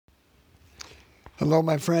Hello,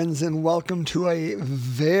 my friends, and welcome to a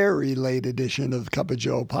very late edition of Cup of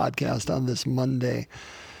Joe podcast on this Monday,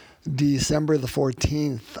 December the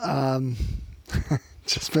 14th.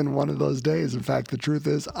 It's just been one of those days. In fact, the truth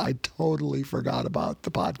is I totally forgot about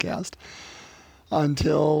the podcast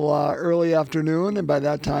until early afternoon, and by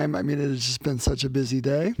that time, it has just been such a busy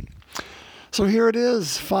day. So here it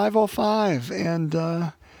is, 5:05,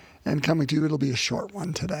 and coming to you, it'll be a short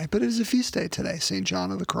one today, but it is a feast day today, St.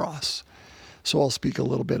 John of the Cross. So I'll speak a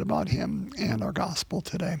little bit about him and our gospel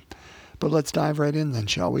today. But let's dive right in then,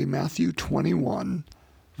 shall we? Matthew 21,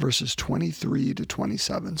 verses 23 to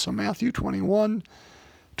 27. So Matthew 21,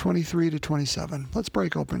 23 to 27. Let's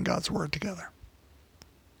break open God's Word together.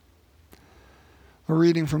 A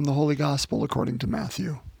reading from the Holy Gospel according to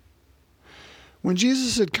Matthew. When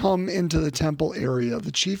Jesus had come into the temple area,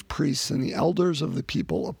 the chief priests and the elders of the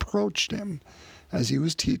people approached him as he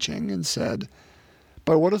was teaching and said,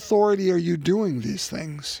 "By what authority are you doing these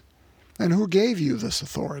things? And who gave you this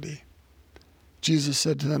authority?" Jesus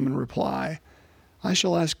said to them in reply, "I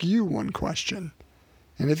shall ask you one question,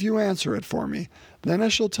 and if you answer it for me, then I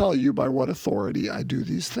shall tell you by what authority I do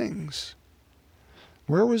these things.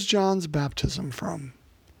 Where was John's baptism from?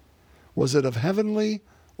 Was it of heavenly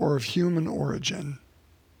or of human origin?"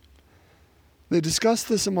 They discussed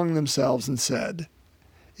this among themselves and said,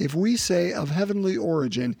 "If we say of heavenly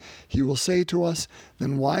origin, he will say to us,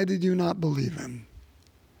 then why did you not believe him?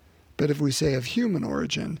 But if we say of human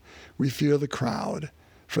origin, we fear the crowd,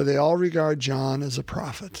 for they all regard John as a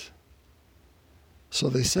prophet." So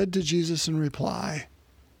they said to Jesus in reply,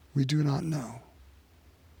 "We do not know."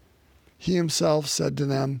 He himself said to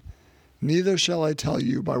them, "Neither shall I tell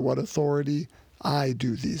you by what authority I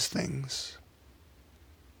do these things."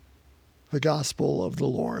 The Gospel of the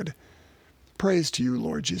Lord. Praise to you,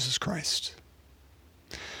 Lord Jesus Christ.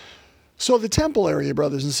 So the temple area,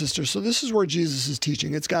 brothers and sisters, so this is where Jesus is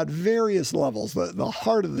teaching. It's got various levels. The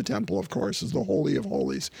heart of the temple, of course, is the Holy of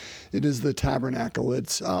Holies. It is the tabernacle.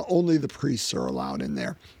 It's only the priests are allowed in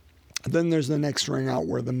there. Then there's the next ring out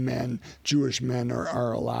where the men, Jewish men,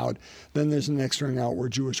 are allowed. Then there's the next ring out where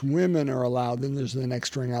Jewish women are allowed. Then there's the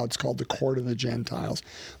next ring out. It's called the court of the Gentiles.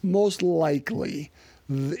 Most likely,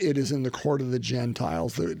 it is in the court of the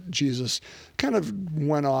Gentiles that Jesus kind of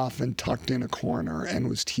went off and tucked in a corner and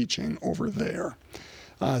was teaching over there.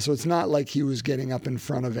 So it's not like he was getting up in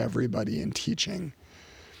front of everybody and teaching.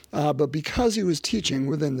 But because he was teaching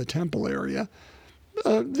within the temple area,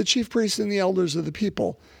 the chief priests and the elders of the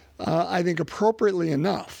people, I think appropriately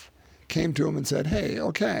enough, came to him and said, "Hey,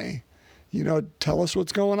 okay, tell us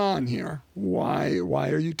what's going on here. Why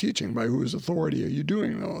are you teaching? By whose authority are you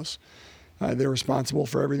doing those?" They're responsible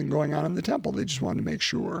for everything going on in the temple. They just wanted to make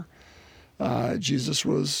sure Jesus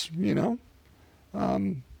was, I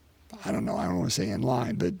don't know, I don't want to say in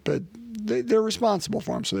line, but they're responsible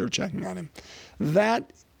for him, so they were checking on him.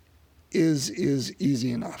 That is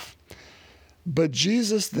easy enough. But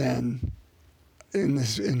Jesus then, in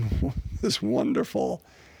this wonderful,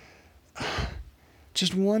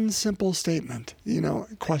 just one simple statement,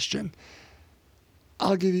 question.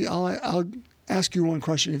 I'll ask you one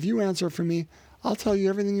question. If you answer for me, I'll tell you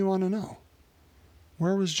everything you want to know.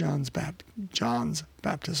 Where was John's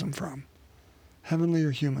baptism from? Heavenly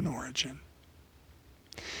or human origin?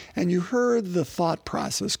 And you heard the thought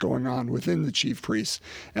process going on within the chief priests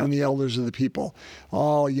and the elders of the people.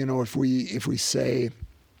 Oh, if we say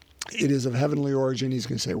it is of heavenly origin, he's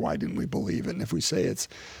going to say, why didn't we believe it? And if we say it's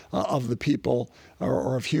of the people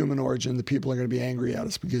or of human origin, the people are going to be angry at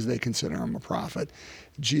us because they consider him a prophet.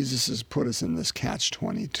 Jesus has put us in this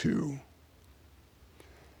catch-22.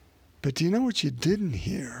 But do you know what you didn't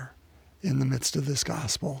hear in the midst of this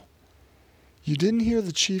gospel? You didn't hear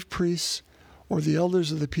the chief priests or the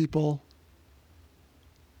elders of the people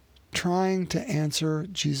trying to answer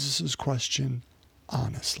Jesus' question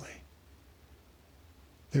honestly.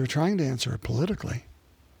 They were trying to answer it politically.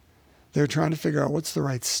 They were trying to figure out what's the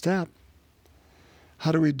right step.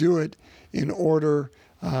 How do we do it in order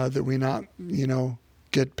that we not,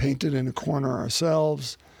 get painted in a corner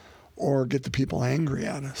ourselves or get the people angry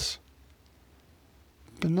at us?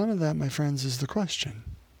 But none of that, my friends, is the question.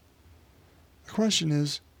 The question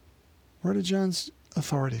is, where did John's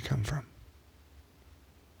authority come from?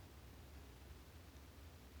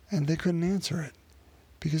 And they couldn't answer it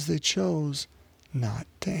because they chose not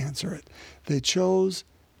to answer it. They chose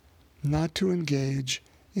not to engage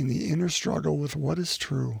in the inner struggle with what is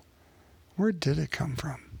true. Where did it come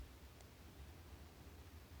from?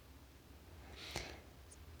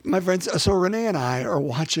 My friends, so Renee and I are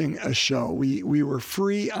watching a show. We were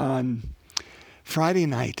free on Friday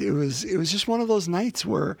night. It was just one of those nights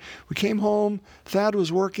where we came home. Thad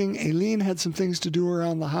was working. Aileen had some things to do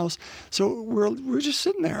around the house, so we're just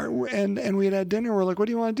sitting there, and we had dinner. We're like, "What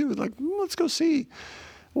do you want to do?" Like, let's go see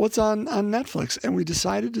what's on Netflix. And we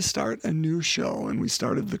decided to start a new show, and we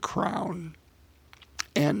started The Crown.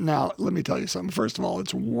 And now, let me tell you something. First of all,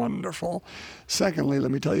 it's wonderful. Secondly,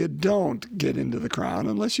 let me tell you, don't get into The Crown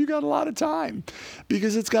unless you got a lot of time,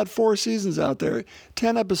 because it's got 4 seasons out there,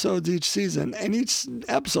 10 episodes each season, and each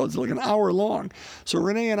episode's like an hour long. So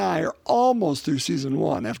Renee and I are almost through season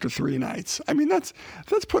 1 after 3 nights. I mean, that's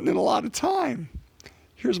putting in a lot of time.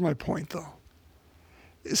 Here's my point, though.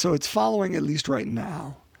 So it's following, at least right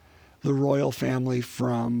now, the royal family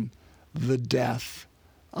from the death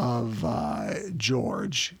of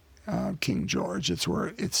George, King George. It's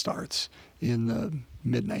where it starts in the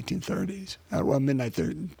mid-1930s.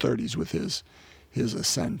 Mid-30s with his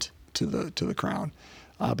ascent to the crown.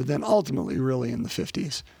 But then ultimately, really in the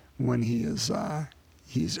 50s, when he's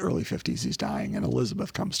early 50s, he's dying, and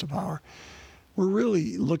Elizabeth comes to power. We're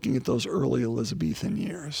really looking at those early Elizabethan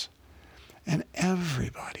years, and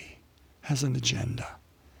everybody has an agenda.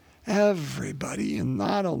 Everybody, and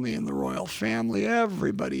not only in the royal family,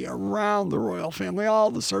 everybody around the royal family,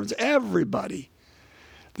 all the servants, everybody.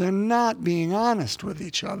 They're not being honest with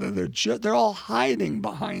each other. They're all hiding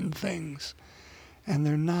behind things, and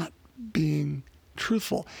they're not being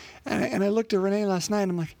truthful. And I looked at Renee last night,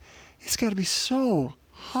 and I'm like, it's got to be so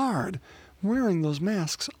hard wearing those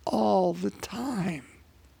masks all the time.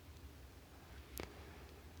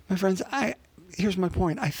 My friends, here's my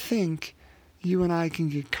point. I think you and I can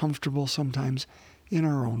get comfortable sometimes in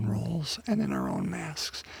our own roles and in our own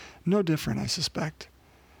masks. No different, I suspect.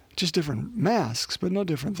 Just different masks, but no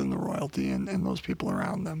different than the royalty and those people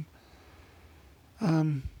around them.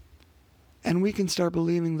 And we can start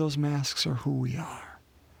believing those masks are who we are.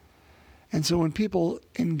 And so when people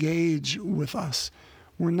engage with us,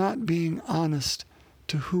 we're not being honest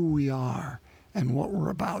to who we are and what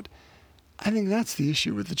we're about. I think that's the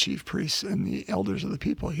issue with the chief priests and the elders of the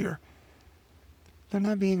people here. They're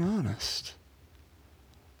not being honest.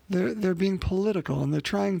 They're being political, and they're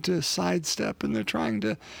trying to sidestep, and they're trying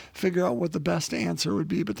to figure out what the best answer would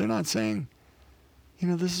be, but they're not saying,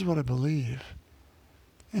 this is what I believe.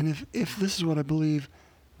 And if this is what I believe,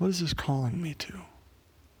 what is this calling me to?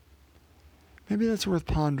 Maybe that's worth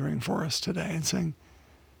pondering for us today and saying,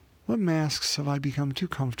 what masks have I become too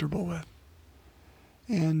comfortable with?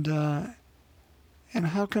 And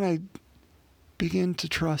how can I begin to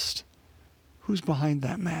trust who's behind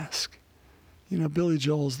that mask? Billy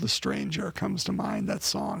Joel's The Stranger comes to mind, that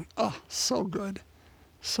song. Oh, so good.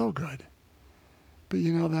 So good. But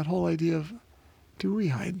that whole idea of, do we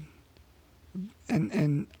hide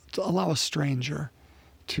and to allow a stranger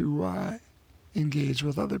to engage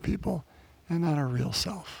with other people and not our real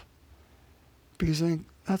self? Because I think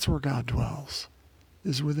that's where God dwells,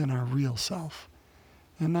 is within our real self.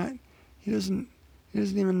 And he doesn't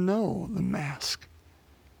even know the mask,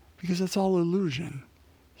 because that's all illusion.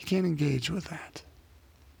 You can't engage with that.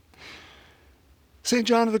 St.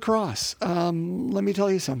 John of the Cross. Let me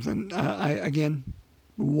tell you something.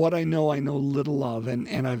 What I know little of,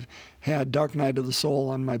 and I've had Dark Night of the Soul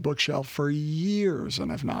on my bookshelf for years,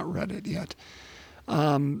 and I've not read it yet.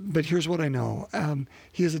 But here's what I know.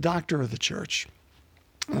 He is a doctor of the church,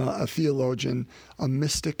 a theologian, a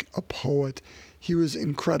mystic, a poet. He was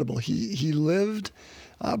incredible. He lived,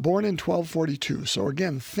 born in 1242. So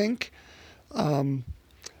again, think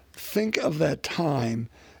of that time.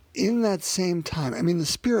 In that same time, the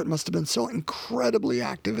Spirit must have been so incredibly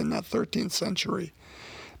active in that 13th century,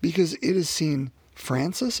 because it has seen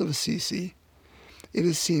Francis of Assisi, it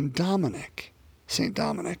has seen St.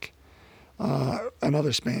 Dominic,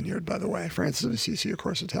 another Spaniard, by the way. Francis of Assisi, of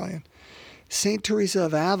course, Italian. St. Teresa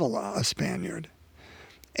of Avila, a Spaniard.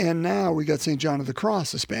 And now we got St. John of the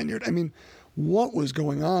Cross, a Spaniard. What was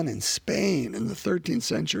going on in Spain in the 13th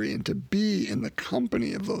century, and to be in the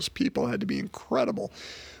company of those people had to be incredible.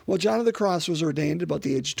 Well, John of the Cross was ordained about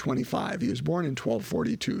the age of 25. He was born in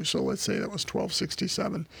 1242, so let's say that was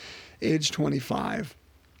 1267. Age 25,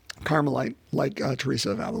 Carmelite, like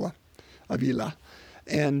Teresa of Avila.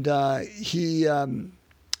 And he,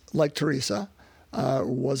 like Teresa,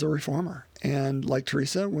 was a reformer. And like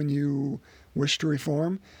Teresa, when you wish to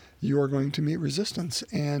reform, you are going to meet resistance.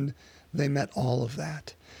 And they met all of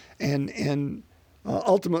that. And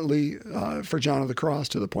ultimately, for John of the Cross,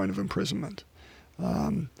 to the point of imprisonment.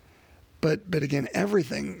 But again,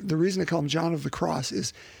 everything, the reason I call him John of the Cross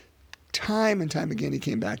is time and time again he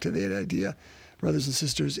came back to that idea, brothers and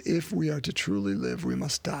sisters, if we are to truly live, we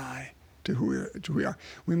must die to who we are.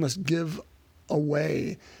 We must give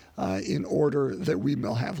away in order that we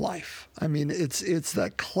will have life. I mean, it's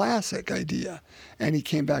that classic idea. And he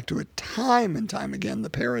came back to it time and time again, the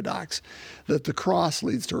paradox that the cross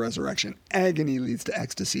leads to resurrection, agony leads to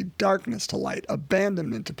ecstasy, darkness to light,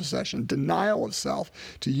 abandonment to possession, denial of self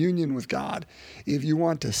to union with God. If you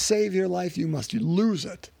want to save your life, you must lose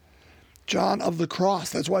it. John of the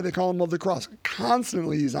Cross, that's why they call him of the Cross.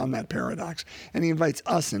 Constantly he's on that paradox, and he invites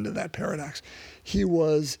us into that paradox. He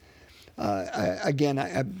was... I'm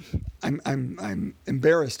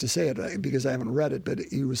embarrassed to say it because I haven't read it, but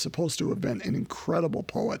he was supposed to have been an incredible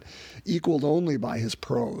poet, equaled only by his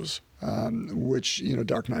prose, which,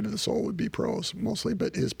 Dark Night of the Soul would be prose mostly,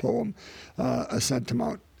 but his poem, Ascent to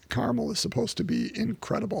Mount Carmel, is supposed to be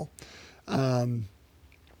incredible. Again,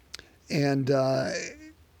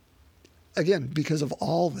 because of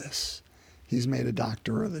all this, he's made a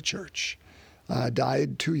doctor of the church.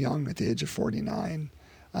 Died too young at the age of 49.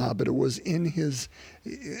 But it was in his,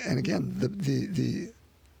 and again, the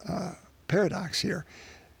paradox here,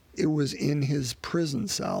 it was in his prison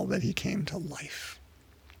cell that he came to life,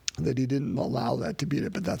 that he didn't allow that to beat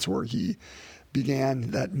it, but that's where he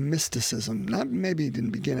began that mysticism. Not maybe he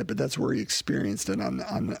didn't begin it, but that's where he experienced it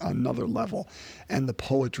on another level, and the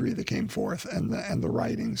poetry that came forth, and the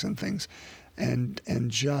writings and things, and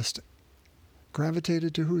just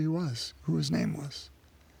gravitated to who he was, who his name was.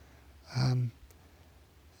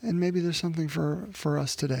 And maybe there's something for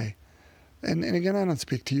us today. And again, I don't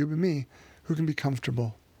speak to you, but me, who can be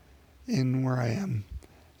comfortable in where I am.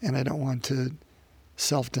 And I don't want to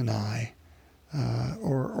self-deny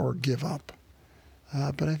or give up.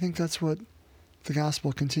 But I think that's what the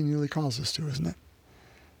gospel continually calls us to, isn't it?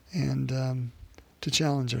 And to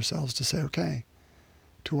challenge ourselves to say, okay,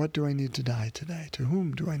 to what do I need to die today? To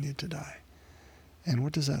whom do I need to die? And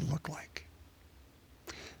what does that look like?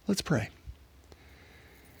 Let's pray.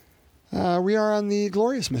 We are on the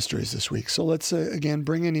glorious mysteries this week, so let's again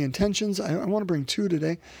bring any intentions. I want to bring two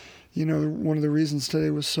today. One of the reasons today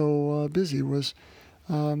was so busy was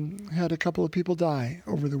had a couple of people die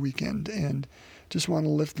over the weekend, and just want to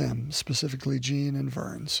lift them, specifically Jean and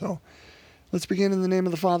Vern. So let's begin in the name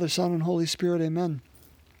of the Father, Son, and Holy Spirit. Amen.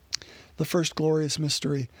 The first glorious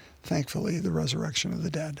mystery, thankfully, the resurrection of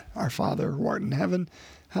the dead. Our Father, who art in heaven,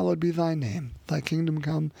 hallowed be thy name. Thy kingdom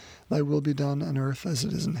come, thy will be done on earth as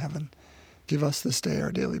it is in heaven. Give us this day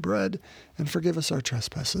our daily bread, and forgive us our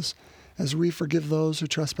trespasses, as we forgive those who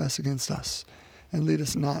trespass against us. And lead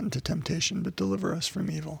us not into temptation, but deliver us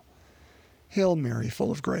from evil. Hail Mary,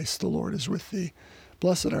 full of grace, the Lord is with thee.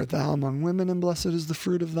 Blessed art thou among women, and blessed is the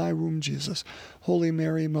fruit of thy womb, Jesus. Holy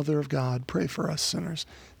Mary, Mother of God, pray for us sinners,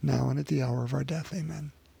 now and at the hour of our death.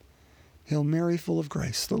 Amen. Hail Mary, full of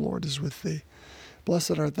grace, the Lord is with thee.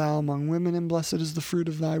 Blessed art thou among women, and blessed is the fruit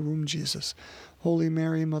of thy womb, Jesus. Holy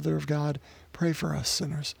Mary, Mother of God, pray for us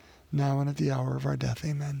sinners, now and at the hour of our death.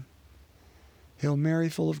 Amen. Hail Mary,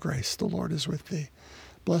 full of grace, the Lord is with thee.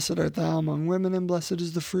 Blessed art thou among women, and blessed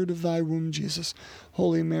is the fruit of thy womb, Jesus.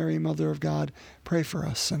 Holy Mary, Mother of God, pray for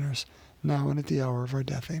us sinners, now and at the hour of our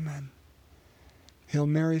death. Amen. Hail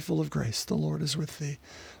Mary, full of grace, the Lord is with thee.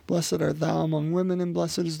 Blessed art thou among women, and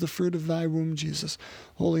blessed is the fruit of thy womb, Jesus.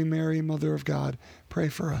 Holy Mary, Mother of God, pray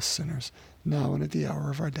for us sinners, now and at the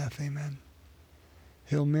hour of our death. Amen.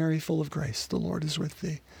 Hail Mary, full of grace, the Lord is with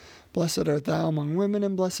thee. Blessed art thou among women,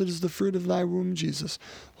 and blessed is the fruit of thy womb, Jesus.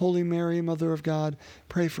 Holy Mary, Mother of God,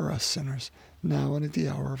 pray for us sinners, now and at the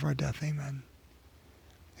hour of our death. Amen.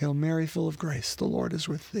 Hail Mary, full of grace, the Lord is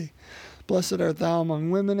with thee. Blessed art thou among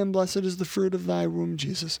women, and blessed is the fruit of thy womb,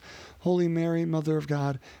 Jesus. Holy Mary, Mother of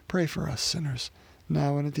God, pray for us sinners,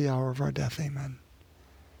 now and at the hour of our death. Amen.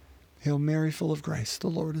 Hail Mary, full of grace, the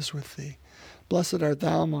Lord is with thee. Blessed art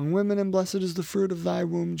thou among women, and blessed is the fruit of thy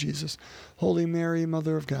womb, Jesus. Holy Mary,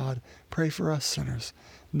 Mother of God, pray for us sinners,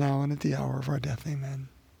 now and at the hour of our death. Amen.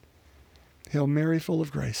 Hail Mary, full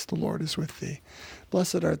of grace, the Lord is with thee.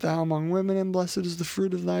 Blessed art thou among women, and blessed is the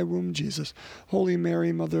fruit of thy womb, Jesus. Holy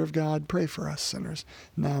Mary, Mother of God, pray for us sinners,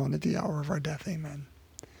 now and at the hour of our death. Amen.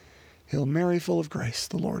 Hail Mary, full of grace,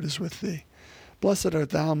 the Lord is with thee. Blessed art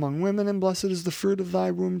thou among women, and blessed is the fruit of thy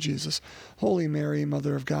womb, Jesus. Holy Mary,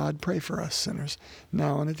 Mother of God, pray for us sinners,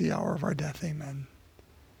 now and at the hour of our death. Amen.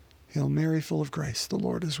 Hail Mary, full of grace, the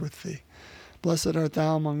Lord is with thee. Blessed art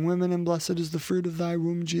thou among women, and blessed is the fruit of thy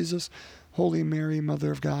womb, Jesus. Holy Mary,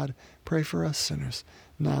 Mother of God, pray for us sinners,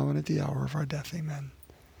 now and at the hour of our death. Amen.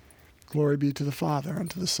 Glory be to the Father, and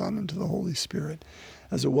to the Son, and to the Holy Spirit,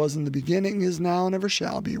 as it was in the beginning, is now, and ever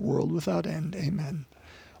shall be, world without end. Amen.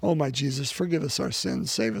 O my Jesus, forgive us our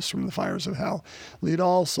sins, save us from the fires of hell, lead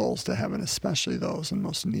all souls to heaven, especially those in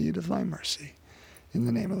most need of thy mercy. In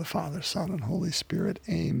the name of the Father, Son, and Holy Spirit,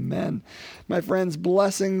 amen. My friends,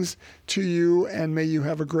 blessings to you, and may you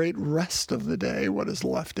have a great rest of the day, what is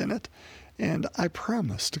left in it. And I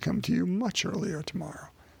promise to come to you much earlier tomorrow.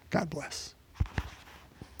 God bless.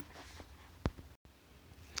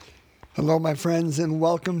 Hello, my friends, and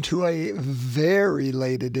welcome to a very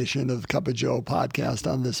late edition of the Cup of Joe podcast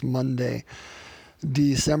on this Monday,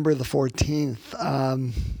 December the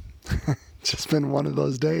 14th. Just been one of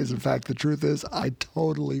those days. In fact, the truth is I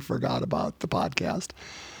totally forgot about the podcast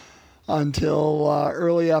until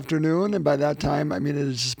early afternoon. And by that time, it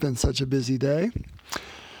has just been such a busy day.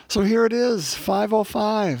 So here it is,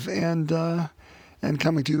 5:05, and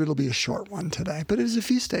coming to you, it'll be a short one today. But it is a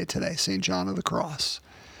feast day today, St. John of the Cross.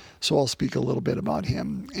 So I'll speak a little bit about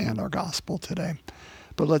him and our gospel today.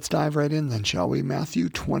 But let's dive right in then, shall we? Matthew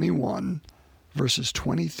 21, verses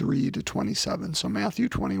 23 to 27. So Matthew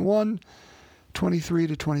 21, 23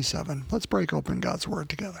 to 27. Let's break open God's Word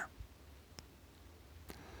together.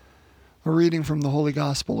 A reading from the Holy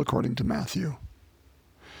Gospel according to Matthew.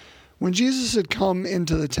 When Jesus had come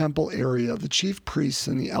into the temple area, the chief priests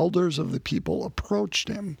and the elders of the people approached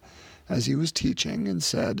him as he was teaching and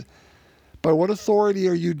said, "By what authority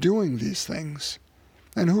are you doing these things?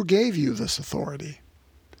 And who gave you this authority?"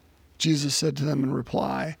 Jesus said to them in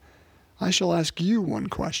reply, "I shall ask you one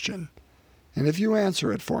question, and if you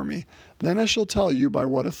answer it for me, then I shall tell you by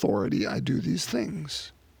what authority I do these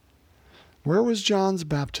things. Where was John's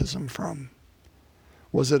baptism from?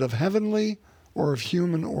 Was it of heavenly or of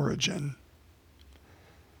human origin?"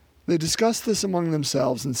 They discussed this among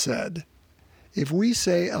themselves and said, "If we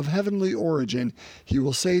say of heavenly origin, he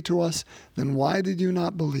will say to us, then why did you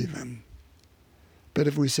not believe him? But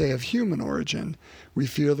if we say of human origin, we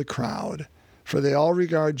fear the crowd, for they all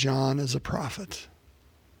regard John as a prophet."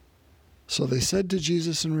 So they said to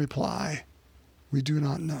Jesus in reply, "We do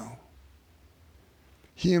not know."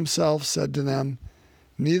 He himself said to them,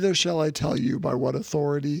 "Neither shall I tell you by what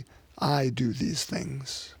authority I do these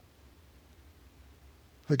things."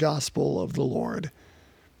 The Gospel of the Lord.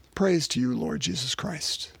 Praise to you, Lord Jesus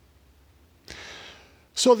Christ.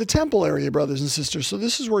 So the temple area, brothers and sisters, so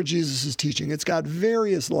this is where Jesus is teaching. It's got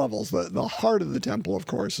various levels. The heart of the temple, of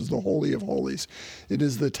course, is the Holy of Holies. It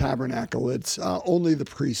is the tabernacle. It's only the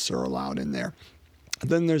priests are allowed in there.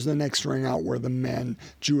 Then there's the next ring out where the men,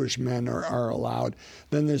 Jewish men, are allowed.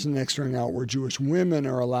 Then there's the next ring out where Jewish women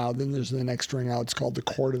are allowed. Then there's the next ring out. It's called the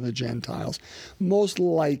court of the Gentiles. Most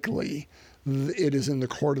likely, it is in the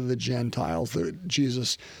court of the Gentiles that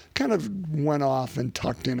Jesus kind of went off and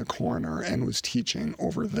tucked in a corner and was teaching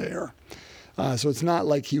over there. So it's not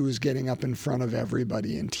like he was getting up in front of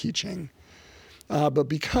everybody and teaching. But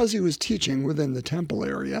because he was teaching within the temple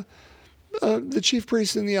area, the chief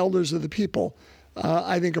priests and the elders of the people,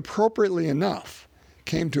 I think appropriately enough,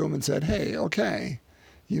 came to him and said, "Hey, okay,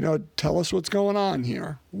 tell us what's going on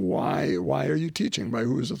here. Why are you teaching? By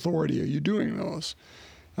whose authority are you doing those?"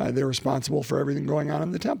 They're responsible for everything going on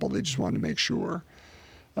in the temple. They just wanted to make sure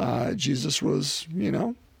Jesus was, I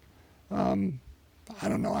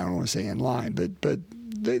don't know, I don't want to say in line, but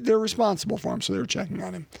they're responsible for him, so they were checking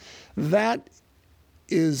on him. That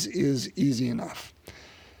is easy enough.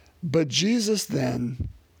 But Jesus then,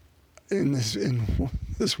 in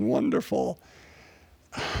this wonderful,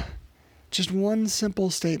 just one simple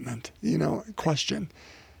statement, question.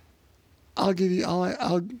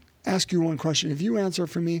 I'll ask you one question. If you answer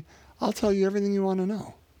for me, I'll tell you everything you want to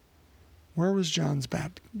know. Where was John's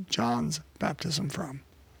baptism from?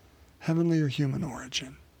 Heavenly or human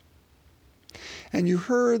origin? And you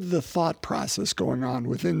heard the thought process going on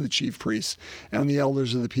within the chief priests and the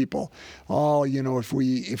elders of the people. Oh, if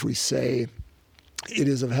we say it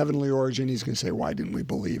is of heavenly origin, he's going to say, why didn't we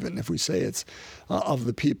believe it? And if we say it's of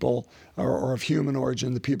the people or of human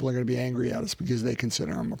origin, the people are going to be angry at us because they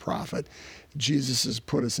consider him a prophet. Jesus has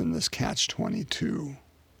put us in this catch-22.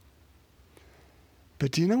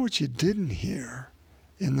 But do you know what you didn't hear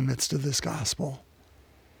in the midst of this gospel?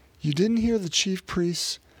 You didn't hear the chief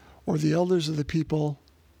priests or the elders of the people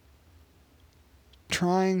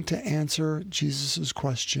trying to answer Jesus'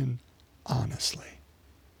 question honestly.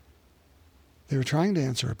 They were trying to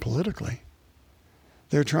answer it politically.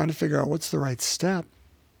 They were trying to figure out what's the right step.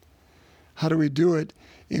 How do we do it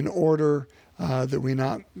in order that we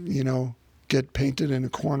not, get painted in a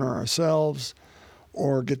corner ourselves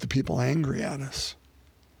or get the people angry at us?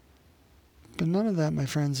 But none of that, my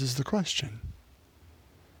friends, is the question.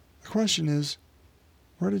 The question is,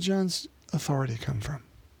 where did John's authority come from?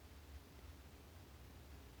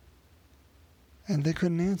 And they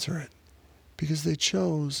couldn't answer it because they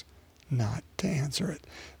chose not to answer it.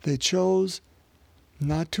 They chose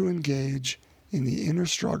not to engage in the inner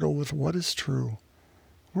struggle with what is true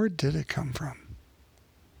Where did it come from?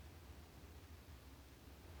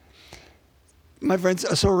 My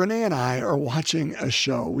friends, so Renee and I are watching a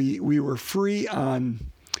show. We were free on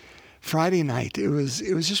Friday night. It was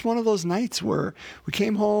just one of those nights where we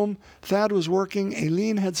came home. Thad was working.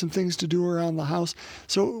 Aileen had some things to do around the house.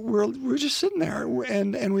 So we're just sitting there,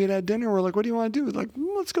 and we had dinner. We're like, what do you want to do? Like,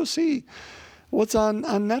 let's go see what's on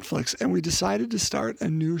Netflix. And we decided to start a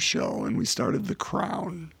new show, and we started The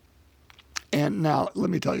Crown. And now, let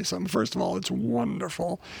me tell you something. First of all, it's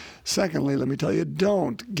wonderful. Secondly, let me tell you,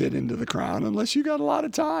 don't get into The Crown unless you got a lot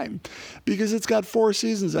of time, because it's got 4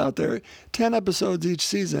 seasons out there, 10 episodes each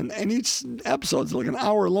season, and each episode's like an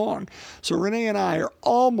hour long. So Renee and I are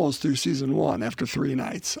almost through season 1 after 3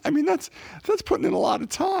 nights. I mean, that's putting in a lot of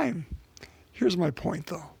time. Here's my point,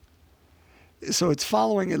 though. So it's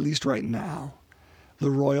following, at least right now,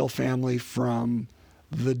 the royal family from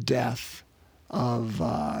the death of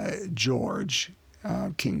George,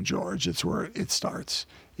 King George. It's where it starts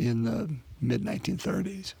in the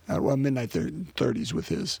mid-1930s. Mid-30s with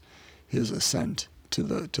his ascent to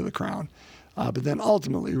the crown. But then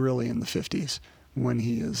ultimately, really in the 50s, when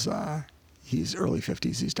he's early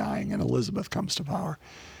 50s, he's dying, and Elizabeth comes to power.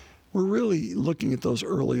 We're really looking at those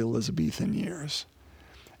early Elizabethan years,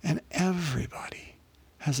 and everybody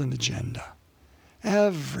has an agenda.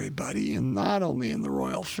 Everybody, and not only in the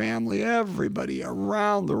royal family, everybody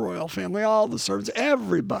around the royal family, all the servants,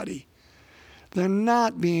 everybody. They're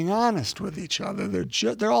not being honest with each other.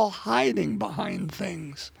 They're all hiding behind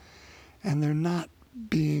things, and they're not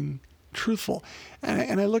being truthful.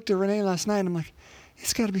 And I looked at Renee last night, and I'm like,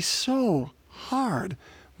 it's got to be so hard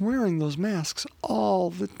wearing those masks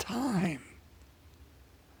all the time.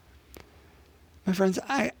 My friends,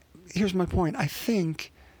 here's my point. I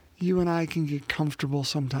think you and I can get comfortable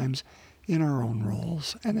sometimes in our own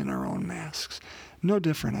roles and in our own masks. No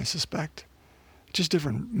different, I suspect. Just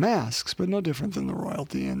different masks, but no different than the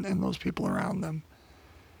royalty and those people around them.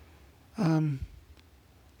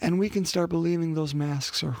 And we can start believing those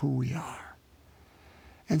masks are who we are.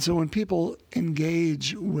 And so when people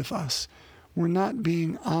engage with us, we're not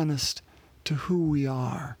being honest to who we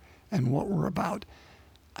are and what we're about.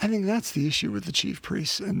 I think that's the issue with the chief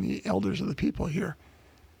priests and the elders of the people here.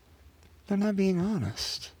 They're not being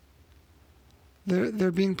honest.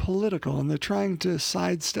 They're being political, and they're trying to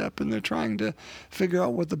sidestep, and they're trying to figure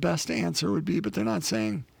out what the best answer would be, but they're not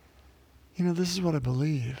saying, this is what I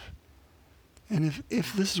believe. And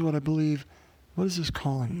if this is what I believe, what is this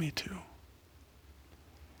calling me to?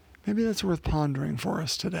 Maybe that's worth pondering for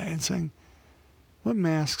us today and saying, what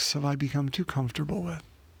masks have I become too comfortable with?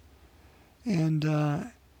 And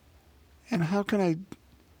how can I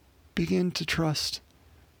begin to trust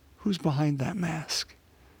who's behind that mask?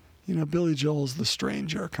 Billy Joel's The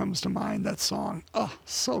Stranger comes to mind, that song. Oh,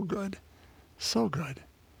 so good. So good.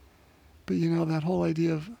 But that whole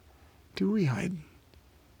idea of, do we hide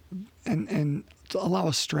and to allow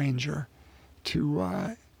a stranger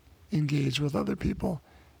to engage with other people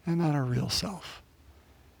and not our real self?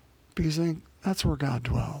 Because I think that's where God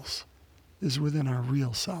dwells, is within our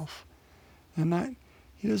real self. And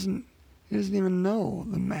he doesn't even know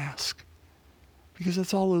the mask, because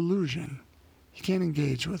that's all illusion. You can't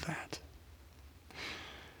engage with that.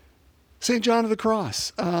 St. John of the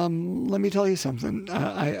Cross. Let me tell you something.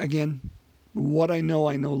 What I know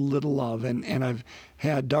little of, and I've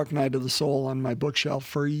had Dark Night of the Soul on my bookshelf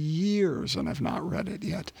for years, and I've not read it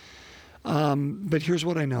yet. But here's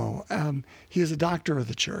what I know. He is a doctor of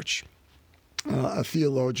the church, a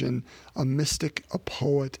theologian, a mystic, a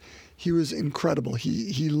poet. He was incredible.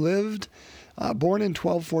 He lived, born in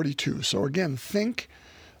 1242. So again, think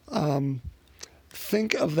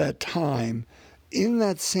of that time. In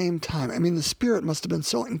that same time, I mean, the Spirit must have been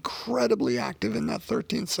so incredibly active in that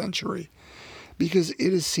 13th century, because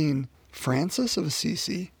it has seen Francis of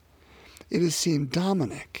Assisi, it has seen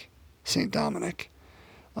St. Dominic,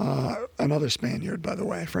 another Spaniard, by the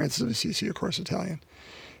way. Francis of Assisi, of course, Italian.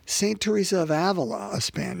 St. Teresa of Avila, a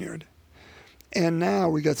Spaniard. And now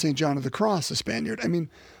we got St. John of the Cross, a Spaniard. I mean,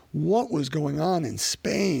 what was going on in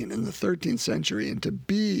Spain in the 13th century, and to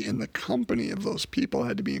be in the company of those people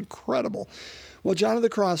had to be incredible. Well, John of the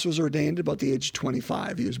Cross was ordained about the age of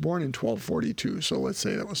 25. He was born in 1242, so let's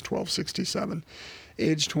say that was 1267.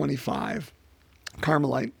 Age 25,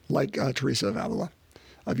 Carmelite, like Teresa of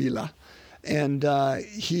Avila. And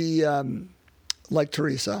he, like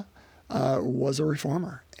Teresa, was a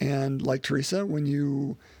reformer. And like Teresa, when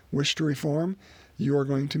you wish to reform, you are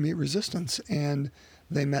going to meet resistance. And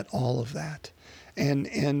they met all of that.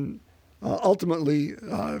 And ultimately,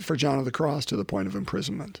 for John of the Cross, to the point of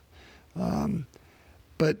imprisonment.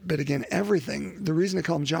 But again, everything, the reason I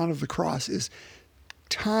call him John of the Cross is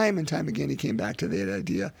time and time again, he came back to that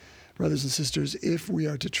idea, brothers and sisters, if we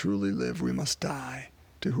are to truly live, we must die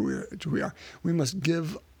to who we are. We must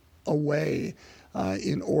give away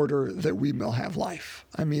in order that we will have life.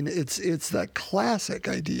 I mean, it's that classic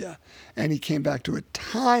idea. And he came back to it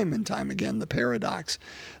time and time again, the paradox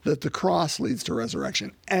that the cross leads to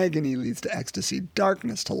resurrection, agony leads to ecstasy,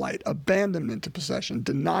 darkness to light, abandonment to possession,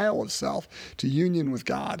 denial of self to union with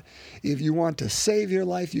God. If you want to save your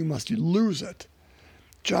life, you must lose it.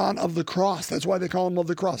 John of the Cross, that's why they call him of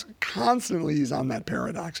the Cross. Constantly he's on that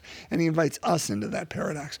paradox, and he invites us into that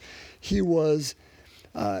paradox. He was,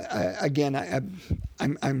 I'm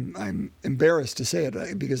embarrassed to say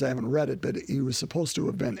it because I haven't read it, but he was supposed to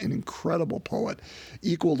have been an incredible poet,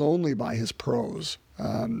 equaled only by his prose,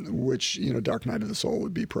 which, Dark Night of the Soul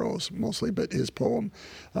would be prose mostly, but his poem,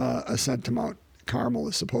 Ascent to Mount Carmel,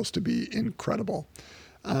 is supposed to be incredible.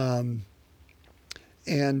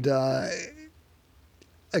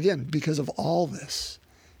 Again, because of all this,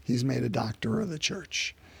 he's made a doctor of the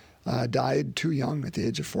church. Died too young at the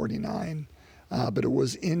age of 49. But it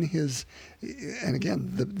was in his, and again,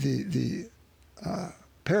 the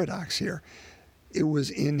paradox here, it was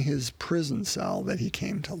in his prison cell that he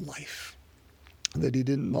came to life, that he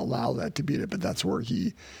didn't allow that to beat it, but that's where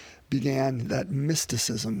he began that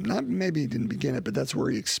mysticism. Not maybe he didn't begin it, but that's where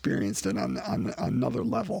he experienced it on another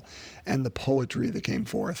level, and the poetry that came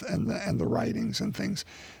forth, and the writings and things,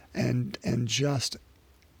 and just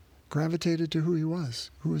gravitated to who he was,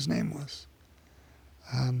 who his name was.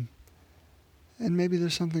 And maybe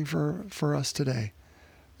there's something for us today.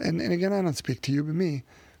 And again, I don't speak to you, but me,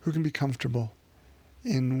 who can be comfortable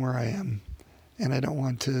in where I am. And I don't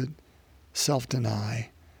want to self-deny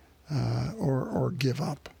or give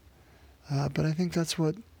up. But I think that's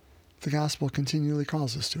what the gospel continually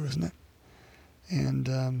calls us to, isn't it?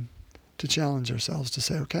 And to challenge ourselves to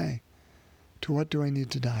say, okay, to what do I need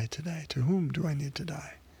to die today? To whom do I need to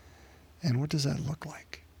die? And what does that look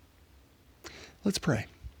like? Let's pray.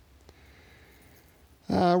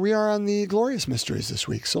 We are on the glorious mysteries this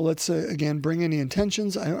week. So let's, again, bring any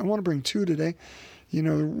intentions. I want to bring two today.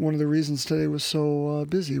 One of the reasons today was so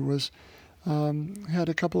busy was had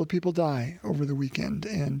a couple of people die over the weekend,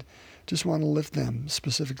 and just want to lift them,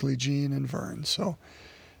 specifically Jean and Vern. So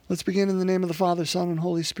let's begin in the name of the Father, Son, and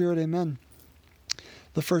Holy Spirit. Amen.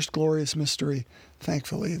 The first glorious mystery,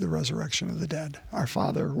 thankfully, the resurrection of the dead. Our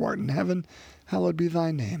Father, who art in heaven, hallowed be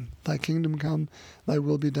thy name. Thy kingdom come, thy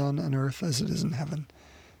will be done on earth as it is in heaven.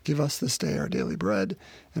 Give us this day our daily bread,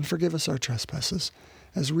 and forgive us our trespasses,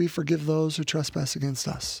 as we forgive those who trespass against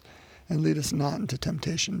us. And lead us not into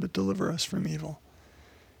temptation, but deliver us from evil.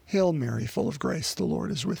 Hail Mary, full of grace, the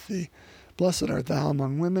Lord is with thee. Blessed art thou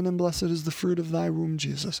among women, and blessed is the fruit of thy womb,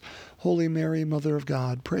 Jesus. Holy Mary, Mother of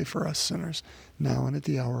God, pray for us sinners, now and at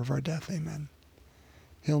the hour of our death. Amen.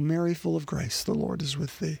 Hail Mary, full of grace, the Lord is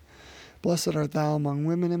with thee. Blessed art thou among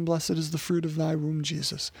women, and blessed is the fruit of thy womb,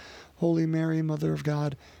 Jesus. Holy Mary, Mother of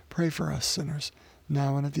God, pray for us sinners,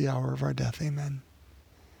 now and at the hour of our death. Amen.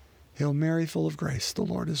 Hail Mary, full of grace, the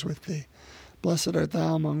Lord is with thee. Blessed art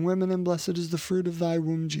thou among women, and blessed is the fruit of thy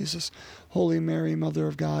womb, Jesus. Holy Mary, Mother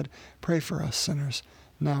of God, pray for us sinners,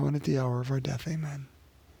 now and at the hour of our death. Amen.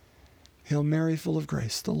 Hail Mary, full of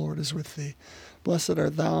grace, the Lord is with thee. Blessed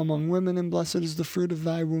art thou among women, and blessed is the fruit of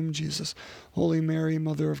thy womb, Jesus. Holy Mary,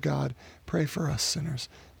 Mother of God, pray for us sinners,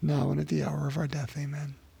 now and at the hour of our death.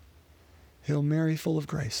 Amen. Hail Mary, full of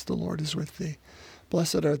grace, the Lord is with thee.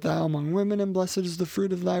 Blessed art thou among women, and blessed is the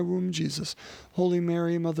fruit of thy womb, Jesus. Holy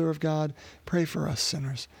Mary, Mother of God, pray for us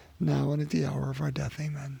sinners, now and at the hour of our death.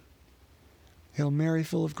 Amen. Hail Mary,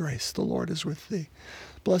 full of grace, the Lord is with thee.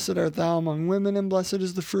 Blessed art thou among women, and blessed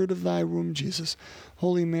is the fruit of thy womb, Jesus.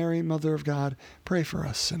 Holy Mary, Mother of God, pray for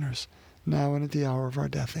us sinners, now and at the hour of our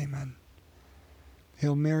death. Amen.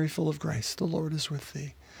 Hail Mary, full of grace, the Lord is with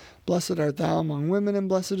thee. Blessed art thou among women, and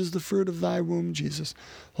blessed is the fruit of thy womb, Jesus.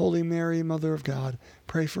 Holy Mary, Mother of God,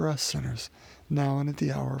 pray for us sinners, now and at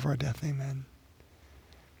the hour of our death. Amen.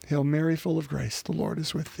 Hail Mary, full of grace, the Lord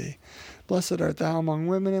is with thee. Blessed art thou among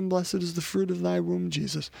women, and blessed is the fruit of thy womb,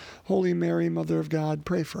 Jesus. Holy Mary, Mother of God,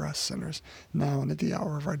 pray for us sinners, now and at the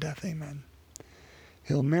hour of our death. Amen.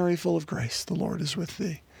 Hail Mary, full of grace, the Lord is with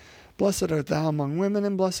thee. Blessed art thou among women,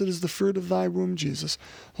 and blessed is the fruit of thy womb, Jesus.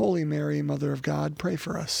 Holy Mary, Mother of God, pray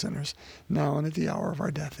for us sinners, now and at the hour of our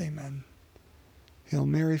death. Amen. Hail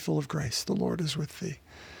Mary, full of grace, the Lord is with thee.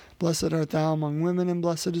 Blessed art thou among women, and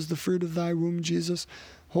blessed is the fruit of thy womb, Jesus.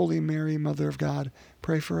 Holy Mary, Mother of God,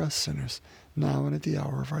 pray for us sinners, now and at the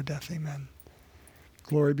hour of our death. Amen.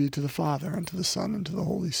 Glory be to the Father, and to the Son, and to the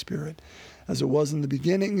Holy Spirit, as it was in the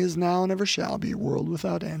beginning, is now, and ever shall be, world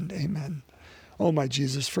without end. Amen. O my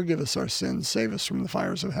Jesus, forgive us our sins, save us from the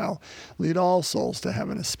fires of hell. Lead all souls to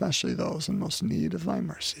heaven, especially those in most need of thy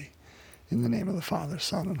mercy. In the name of the Father,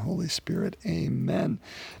 Son, and Holy Spirit, amen.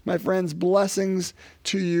 My friends, blessings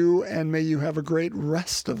to you, and may you have a great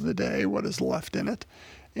rest of the day, what is left in it.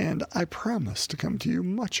 And I promise to come to you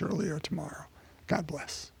much earlier tomorrow. God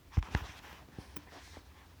bless.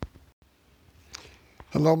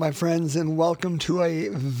 Hello, my friends, and welcome to a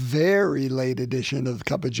very late edition of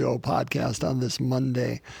Cup of Joe podcast on this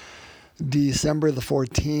Monday, December the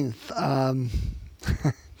 14th.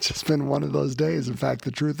 Just been one of those days. In fact,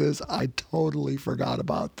 the truth is I totally forgot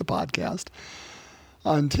about the podcast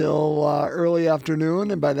until early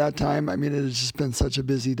afternoon, and by that time, it has just been such a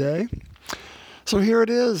busy day. So here it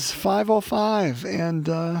is, 5:05,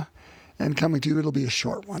 and coming to you, it'll be a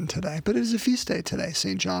short one today, but it is a feast day today,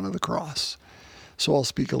 St. John of the Cross. So I'll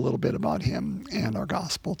speak a little bit about him and our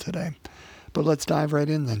gospel today. But let's dive right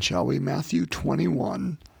in then, shall we? Matthew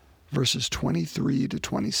 21, verses 23 to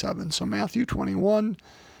 27. So Matthew 21,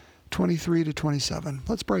 23 to 27.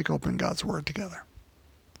 Let's break open God's Word together.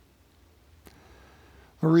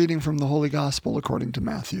 A reading from the Holy Gospel according to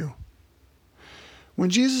Matthew.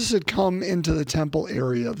 When Jesus had come into the temple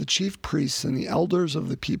area, the chief priests and the elders of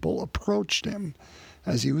the people approached him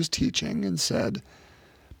as he was teaching and said,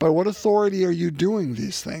 "By what authority are you doing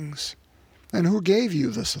these things? And who gave you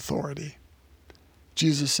this authority?"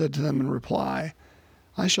 Jesus said to them in reply,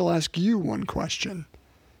 "I shall ask you one question,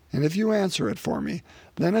 and if you answer it for me,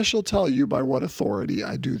 then I shall tell you by what authority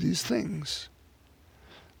I do these things.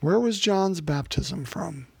 Where was John's baptism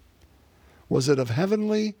from? Was it of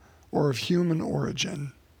heavenly or of human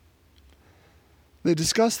origin?" They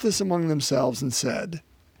discussed this among themselves and said,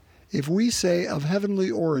 "If we say of heavenly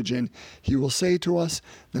origin, he will say to us,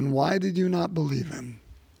 then why did you not believe him?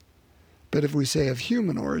 But if we say of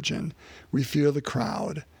human origin, we fear the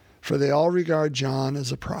crowd, for they all regard John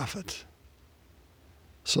as a prophet."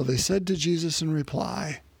 So they said to Jesus in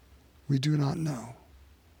reply, "We do not know."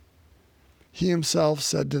 He himself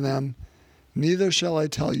said to them, "Neither shall I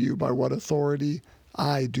tell you by what authority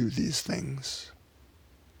I do these things."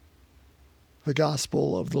 The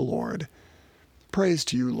Gospel of the Lord. Praise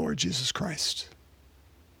to you, Lord Jesus Christ.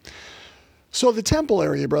 So the temple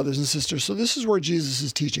area, brothers and sisters, so this is where Jesus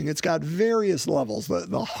is teaching. It's got various levels.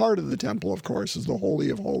 The heart of the temple, of course, is the Holy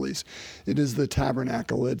of Holies. It is the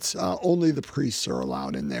tabernacle. It's only the priests are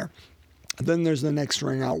allowed in there. Then there's the next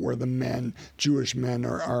ring out where the men, Jewish men,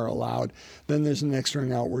 are allowed. Then there's the next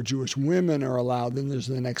ring out where Jewish women are allowed. Then there's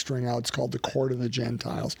the next ring out. It's called the court of the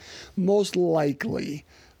Gentiles. Most likely,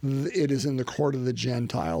 it is in the court of the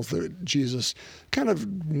Gentiles that Jesus kind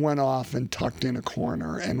of went off and tucked in a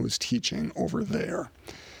corner and was teaching over there.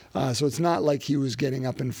 So it's not like he was getting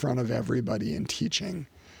up in front of everybody and teaching.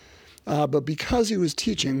 But because he was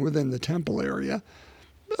teaching within the temple area,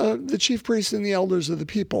 the chief priests and the elders of the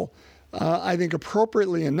people, I think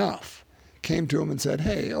appropriately enough, came to him and said,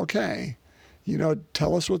 "Hey, okay,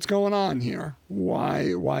 tell us what's going on here.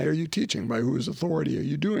 Why are you teaching? By whose authority are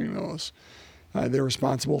you doing those?" They're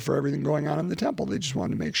responsible for everything going on in the temple. They just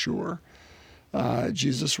wanted to make sure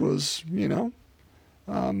Jesus was, I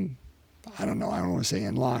don't know, I don't want to say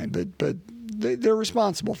in line, but they're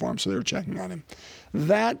responsible for him, so they were checking on him.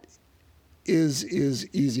 That is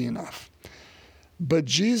easy enough. But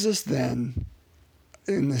Jesus then,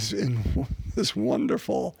 in this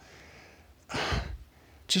wonderful,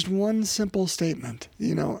 just one simple statement,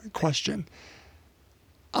 question.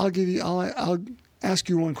 I'll ask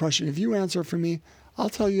you one question. If you answer for me, I'll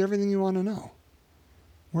tell you everything you want to know.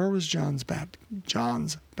 Where was John's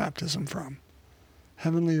baptism from?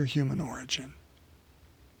 Heavenly or human origin?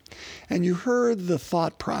 And you heard the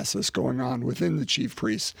thought process going on within the chief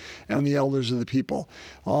priests and the elders of the people.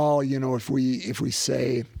 Oh, if we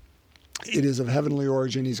say it is of heavenly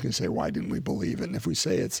origin, he's going to say, why didn't we believe it? And if we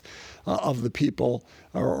say it's of the people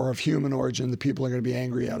or of human origin, the people are going to be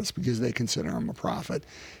angry at us because they consider him a prophet.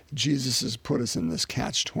 Jesus has put us in this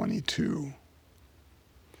catch-22.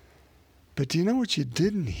 But do you know what you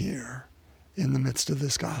didn't hear in the midst of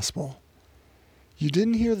this gospel? You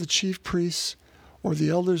didn't hear the chief priests or the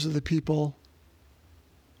elders of the people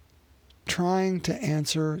trying to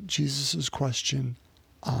answer Jesus' question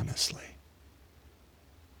honestly.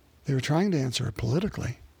 They were trying to answer it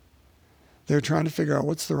politically. They were trying to figure out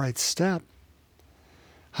what's the right step.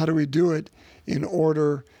 How do we do it in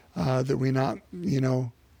order that we not,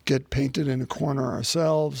 get painted in a corner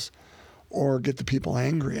ourselves or get the people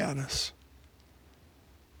angry at us?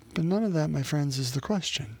 But none of that, my friends, is the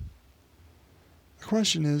question. The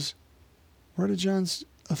question is, where did John's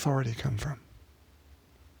authority come from?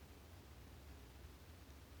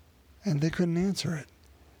 And they couldn't answer it.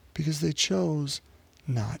 because they chose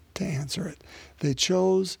not to answer it. They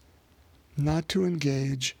chose not to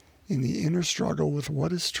engage in the inner struggle with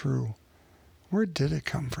what is true. Where did it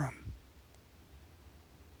come from?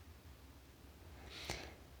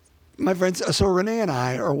 My friends, so Renee and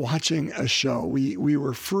I are watching a show. We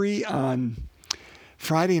were free on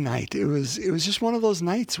Friday night. It was just one of those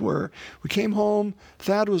nights where we came home,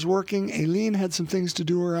 Thad was working, Aileen had some things to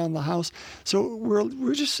do around the house. So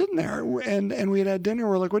we're just sitting there, and we had dinner.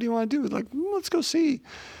 We're like, what do you want to do? Like, let's go see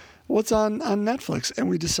what's on Netflix. And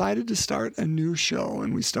we decided to start a new show,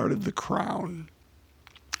 and we started The Crown.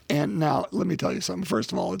 And now, let me tell you something.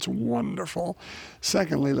 First of all, it's wonderful.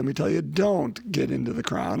 Secondly, let me tell you, don't get into The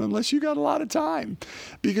Crown unless you got a lot of time,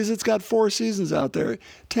 because it's got 4 seasons out there,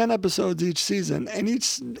 10 episodes each season, and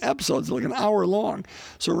each episode's like an hour long.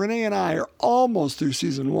 So Renee and I are almost through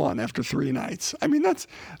season 1 after 3 nights. I mean, that's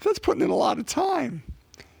putting in a lot of time.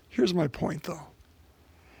 Here's my point, though.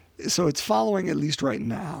 So it's following, at least right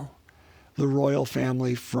now, the royal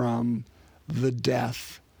family from the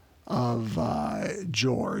death of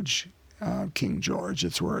George, King George.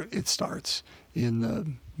 It's where it starts in the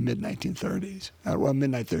mid-1930s.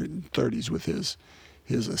 Mid-30s with his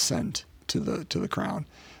ascent to the crown.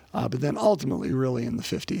 But then ultimately, really in the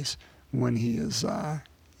 50s, when he's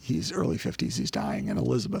early 50s, he's dying, and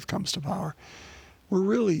Elizabeth comes to power. We're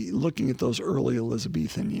really looking at those early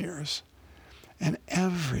Elizabethan years, and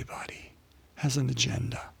everybody has an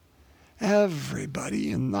agenda.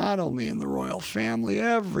 Everybody, and not only in the royal family,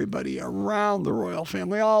 everybody around the royal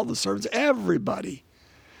family, all the servants, everybody.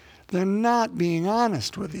 They're not being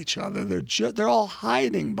honest with each other. They're all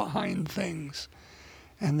hiding behind things,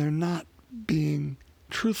 and they're not being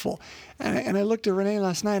truthful. And I looked at Renee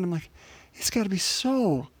last night, and I'm like, it's got to be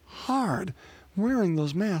so hard wearing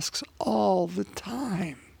those masks all the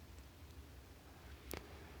time.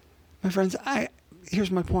 My friends,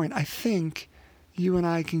 here's my point. I think you and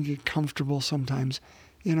I can get comfortable sometimes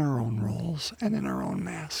in our own roles and in our own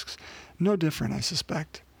masks. No different, I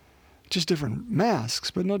suspect. Just different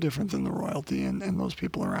masks, but no different than the royalty and those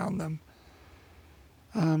people around them.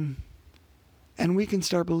 And we can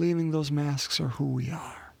start believing those masks are who we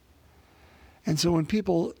are. And so when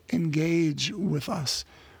people engage with us,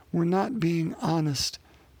 we're not being honest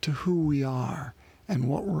to who we are and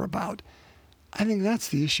what we're about. I think that's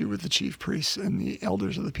the issue with the chief priests and the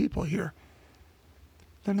elders of the people here.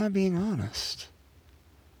 They're not being honest.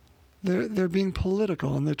 They're being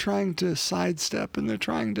political, and they're trying to sidestep, and they're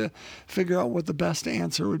trying to figure out what the best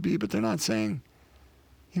answer would be, but they're not saying,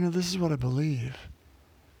 this is what I believe.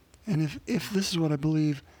 And if this is what I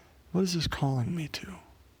believe, what is this calling me to?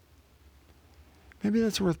 Maybe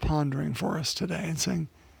that's worth pondering for us today and saying,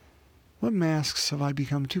 what masks have I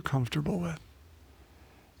become too comfortable with?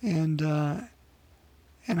 And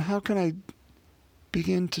how can I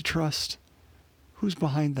begin to trust who's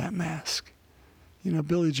behind that mask?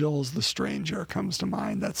 Billy Joel's The Stranger comes to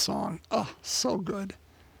mind, that song. Oh, so good.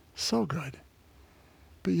 So good.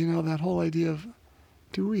 But that whole idea of,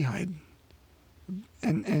 do we hide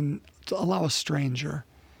and to allow a stranger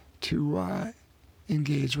to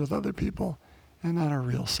engage with other people and not our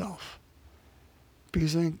real self?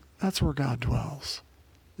 Because I think that's where God dwells,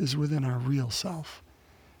 is within our real self.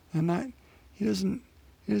 And he doesn't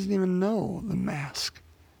even know the mask,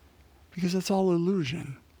 because that's all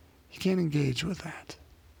illusion. You can't engage with that.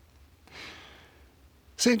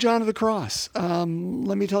 St. John of the Cross. Let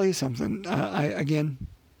me tell you something.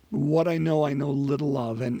 What I know little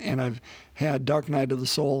of, and I've had Dark Night of the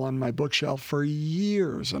Soul on my bookshelf for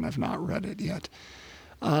years, and I've not read it yet.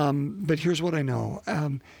 But here's what I know.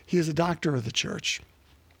 He is a doctor of the church,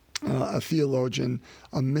 a theologian,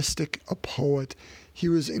 a mystic, a poet. He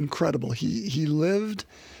was incredible. He lived,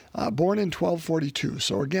 born in 1242.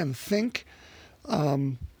 So again, think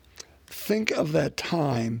of that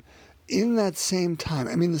time. In that same time,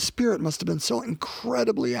 I mean, the Spirit must have been so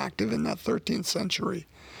incredibly active in that 13th century,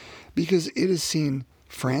 because it has seen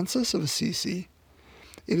Francis of Assisi,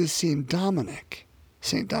 it has seen Dominic,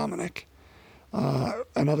 St. Dominic,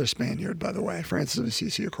 another Spaniard, by the way. Francis of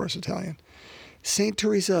Assisi, of course, Italian. St.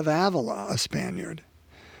 Teresa of Avila, a Spaniard.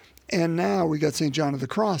 And now we got St. John of the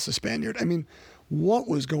Cross, a Spaniard. I mean, what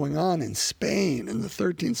was going on in Spain in the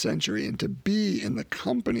 13th century, and to be in the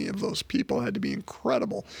company of those people had to be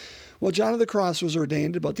incredible. Well, John of the Cross was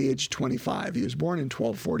ordained about the age of 25. He was born in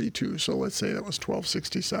 1242, so let's say that was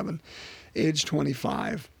 1267. Age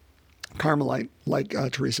 25, Carmelite, like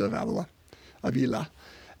Teresa of Avila.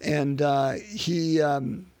 And he,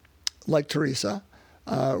 like Teresa,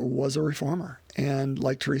 was a reformer. And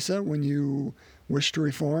like Teresa, when you wish to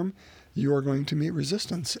reform, you are going to meet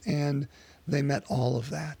resistance. And they met all of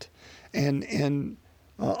that. And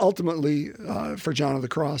ultimately for John of the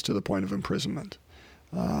Cross to the point of imprisonment.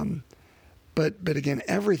 But again,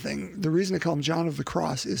 everything, the reason they call him John of the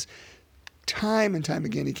Cross is time and time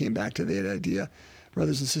again he came back to that idea,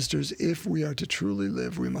 brothers and sisters, if we are to truly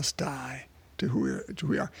live, we must die to who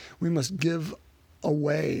we are. We must give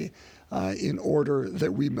away in order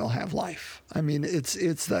that we may have life. I mean,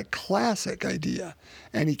 it's that classic idea.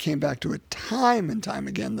 And he came back to it time and time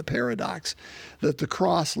again, the paradox that the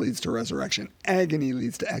cross leads to resurrection, agony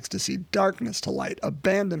leads to ecstasy, darkness to light,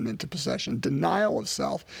 abandonment to possession, denial of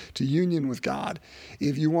self to union with God.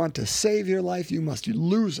 If you want to save your life, you must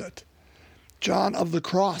lose it. John of the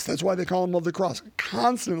Cross, that's why they call him of the Cross.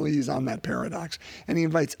 Constantly he's on that paradox, and he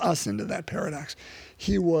invites us into that paradox.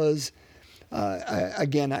 He was... I'm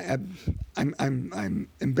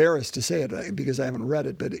embarrassed to say it because I haven't read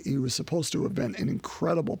it, but he was supposed to have been an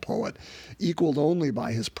incredible poet, equaled only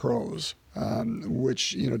by his prose,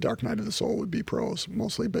 which, Dark Night of the Soul would be prose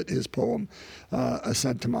mostly, but his poem,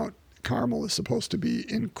 Ascent to Mount Carmel, is supposed to be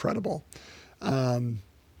incredible. Again,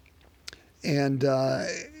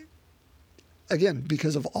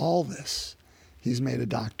 because of all this, he's made a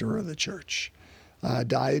doctor of the church.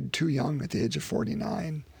 Died too young at the age of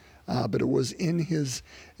 49. But it was in his,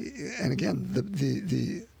 and again,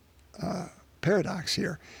 the paradox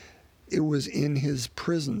here, it was in his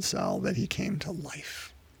prison cell that he came to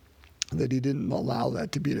life, that he didn't allow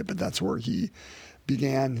that to beat it, but that's where he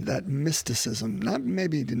began that mysticism. Not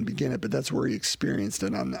maybe he didn't begin it, but that's where he experienced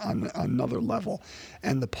it on another level,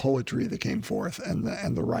 and the poetry that came forth,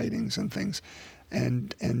 and the writings and things,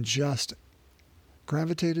 and just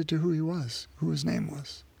gravitated to who he was, who his name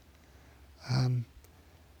was.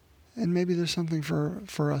 And maybe there's something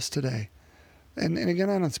for us today. And again,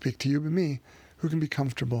 I don't speak to you, but me, who can be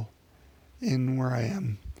comfortable in where I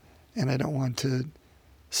am. And I don't want to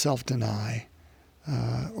self-deny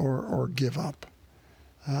or give up.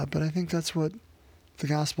 But I think that's what the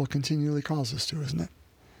gospel continually calls us to, isn't it?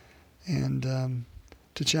 And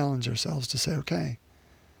to challenge ourselves to say, okay,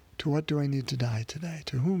 to what do I need to die today?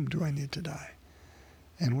 To whom do I need to die?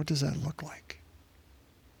 And what does that look like?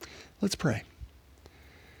 Let's pray.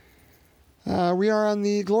 We are on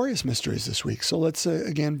the glorious mysteries this week. So let's,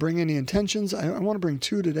 again, bring any intentions. I want to bring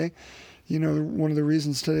two today. One of the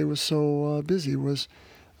reasons today was so busy was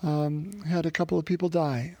had a couple of people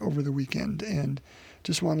die over the weekend, and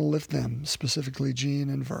just want to lift them, specifically Jean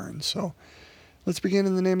and Vern. So let's begin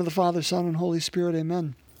in the name of the Father, Son, and Holy Spirit.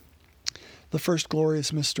 Amen. The first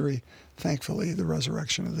glorious mystery, thankfully, the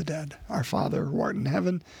resurrection of the dead. Our Father, who art in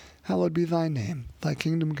heaven, hallowed be thy name. Thy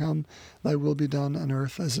kingdom come, thy will be done on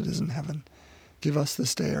earth as it is in heaven. Give us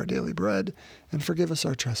this day our daily bread, and forgive us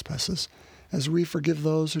our trespasses, as we forgive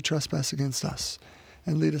those who trespass against us.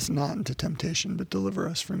 And lead us not into temptation, but deliver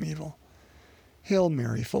us from evil. Hail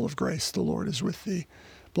Mary, full of grace, the Lord is with thee.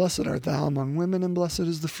 Blessed art thou among women, and blessed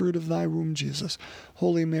is the fruit of thy womb, Jesus.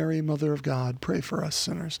 Holy Mary, Mother of God, pray for us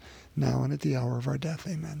sinners, now and at the hour of our death.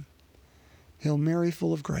 Amen. Hail Mary,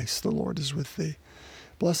 full of grace, the Lord is with thee.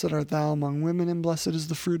 Blessed art thou among women, and blessed is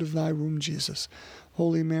the fruit of thy womb, Jesus.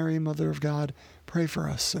 Holy Mary, Mother of God, pray for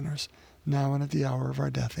us sinners, now and at the hour of our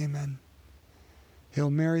death. Amen. Hail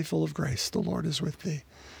Mary, full of grace, the Lord is with thee.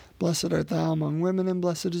 Blessed art thou among women, and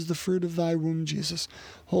blessed is the fruit of thy womb, Jesus.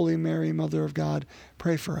 Holy Mary, Mother of God,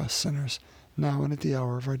 pray for us sinners, now and at the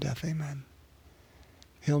hour of our death. Amen.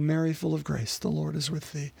 Hail Mary, full of grace, the Lord is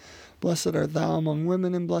with thee. Blessed art thou among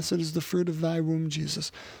women, and blessed is the fruit of thy womb,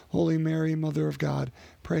 Jesus. Holy Mary, Mother of God,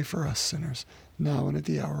 pray for us sinners, now and at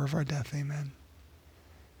the hour of our death. Amen.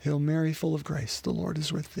 Hail Mary, full of grace, the Lord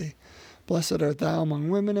is with thee. Blessed art thou among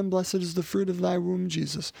women, and blessed is the fruit of thy womb,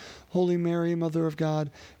 Jesus. Holy Mary, Mother of God,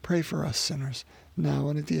 pray for us sinners, now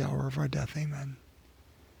and at the hour of our death. Amen.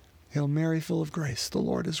 Hail Mary, full of grace, the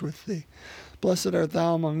Lord is with thee. Blessed art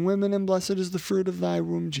thou among women, and blessed is the fruit of thy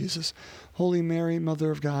womb, Jesus. Holy Mary,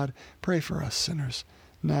 Mother of God, pray for us sinners,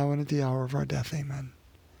 now and at the hour of our death. Amen.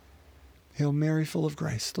 Hail Mary, full of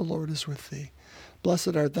grace, the Lord is with thee.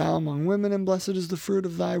 Blessed art thou among women, and blessed is the fruit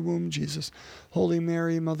of thy womb, Jesus. Holy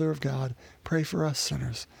Mary, Mother of God, pray for us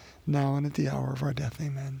sinners, now and at the hour of our death.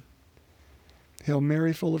 Amen. Hail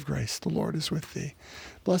Mary, full of grace, the Lord is with thee.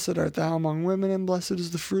 Blessed art thou among women, and blessed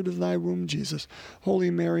is the fruit of thy womb, Jesus. Holy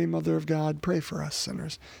Mary, Mother of God, pray for us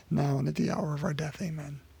sinners, now and at the hour of our death.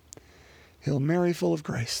 Amen. Hail Mary, full of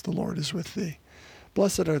grace, the Lord is with thee.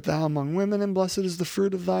 Blessed art thou among women, and blessed is the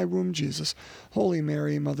fruit of thy womb, Jesus. Holy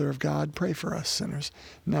Mary, Mother of God, pray for us sinners,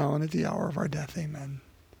 now and at the hour of our death. Amen.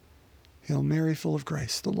 Hail Mary, full of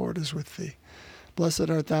grace, the Lord is with thee. Blessed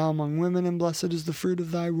art thou among women, and blessed is the fruit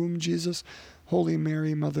of thy womb, Jesus. Holy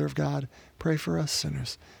Mary, Mother of God, pray for us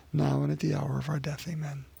sinners, now and at the hour of our death.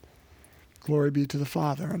 Amen. Glory be to the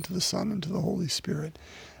Father, and to the Son, and to the Holy Spirit,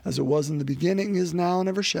 as it was in the beginning, is now, and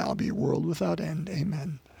ever shall be, world without end.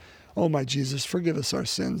 Amen. O my Jesus, forgive us our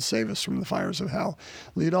sins, save us from the fires of hell,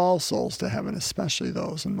 lead all souls to heaven, especially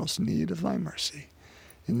those in most need of thy mercy.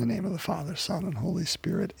 In the name of the Father, Son, and Holy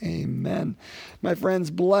Spirit. Amen. My friends,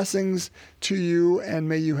 blessings to you, and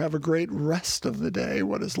may you have a great rest of the day,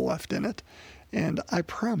 what is left in it. And I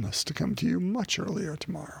promise to come to you much earlier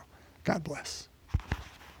tomorrow. God bless.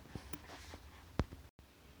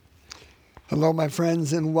 Hello, my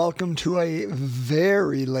friends, and welcome to a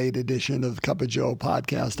very late edition of the Cup of Joe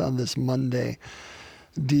podcast on this Monday,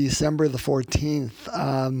 December the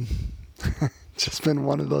 14th. It's just been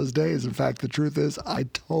one of those days. In fact, the truth is I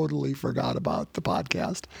totally forgot about the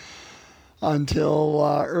podcast until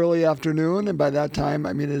early afternoon, and by that time,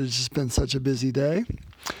 it has just been such a busy day.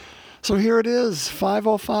 So here it is,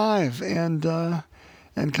 5:05,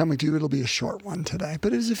 and coming to you. It'll be a short one today,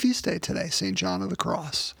 but it is a feast day today, St. John of the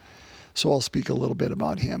Cross. So I'll speak a little bit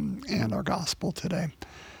about him and our gospel today.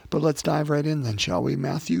 But let's dive right in then, shall we?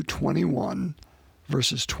 Matthew 21,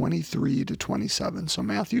 verses 23 to 27. So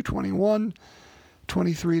Matthew 21,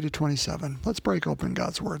 23 to 27. Let's break open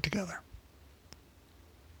God's Word together.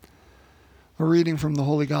 A reading from the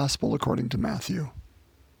Holy Gospel according to Matthew.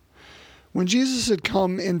 When Jesus had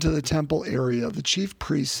come into the temple area, the chief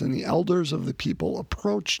priests and the elders of the people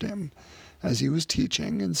approached him as he was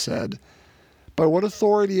teaching and said, "By what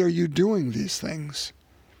authority are you doing these things?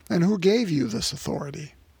 And who gave you this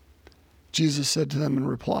authority?" Jesus said to them in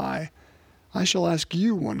reply, "I shall ask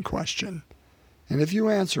you one question, and if you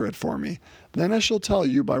answer it for me, then I shall tell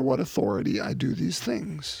you by what authority I do these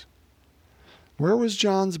things. Where was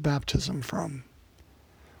John's baptism from?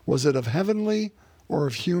 Was it of heavenly or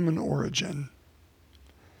of human origin?"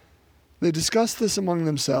 They discussed this among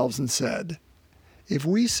themselves and said, "If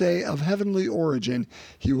we say of heavenly origin,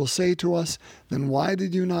 he will say to us, then why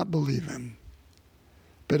did you not believe him?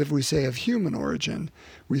 But if we say of human origin,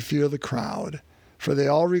 we fear the crowd, for they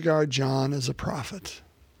all regard John as a prophet."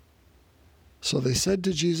 So they said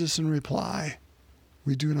to Jesus in reply,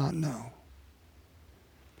 "We do not know."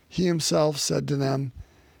 He himself said to them,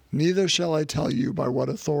 "Neither shall I tell you by what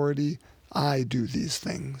authority I do these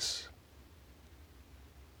things."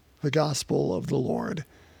 The Gospel of the Lord.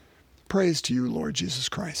 Praise to you, Lord Jesus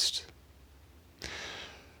Christ.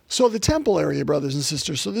 So the temple area, brothers and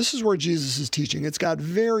sisters, so this is where Jesus is teaching. It's got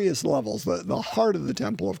various levels. The heart of the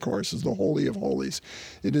temple, of course, is the Holy of Holies.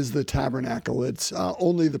 It is the tabernacle. It's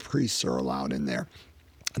only the priests are allowed in there.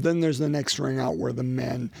 Then there's the next ring out where the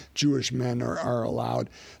men, Jewish men, are allowed.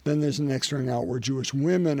 Then there's the next ring out where Jewish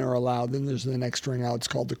women are allowed. Then there's the next ring out. It's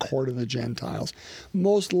called the court of the Gentiles.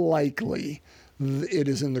 Most likely, it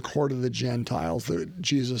is in the court of the Gentiles that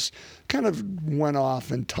Jesus kind of went off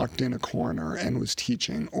and tucked in a corner and was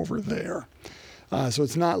teaching over there. So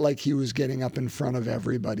it's not like he was getting up in front of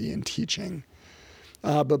everybody and teaching.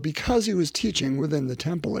 But because he was teaching within the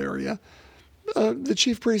temple area, the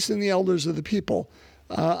chief priests and the elders of the people,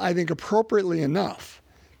 I think appropriately enough,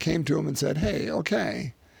 came to him and said, "Hey,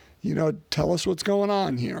 okay, tell us what's going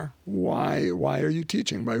on here. Why are you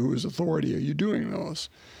teaching? By whose authority are you doing those?"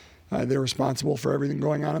 They're responsible for everything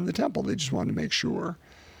going on in the temple. They just wanted to make sure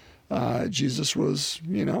Jesus was,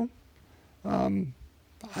 I don't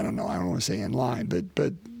know, I don't want to say in line,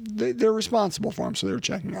 but they're responsible for him, so they were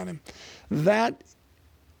checking on him. That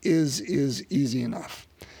is easy enough.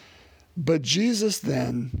 But Jesus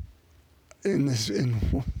then, in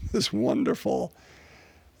this wonderful,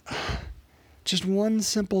 just one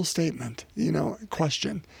simple statement,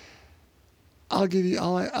 question.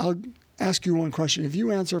 I'll ask you one question. If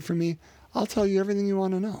you answer for me, I'll tell you everything you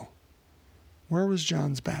want to know. Where was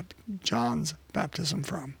John's baptism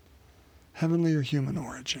from? Heavenly or human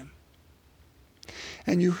origin?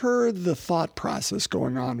 And you heard the thought process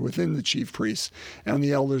going on within the chief priests and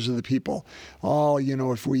the elders of the people. Oh,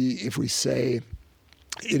 if we say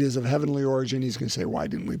it is of heavenly origin, he's going to say, why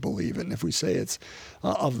didn't we believe it? And if we say it's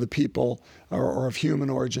of the people or of human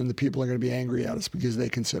origin, the people are going to be angry at us because they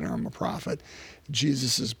consider him a prophet.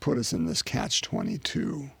 Jesus has put us in this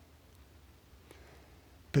catch-22.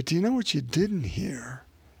 But do you know what you didn't hear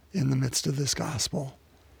in the midst of this gospel?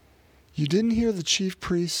 You didn't hear the chief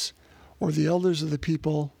priests or the elders of the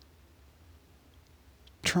people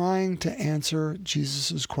trying to answer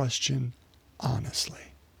Jesus' question honestly.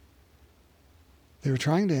 They were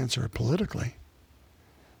trying to answer it politically.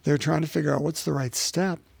 They were trying to figure out what's the right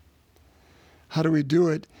step. How do we do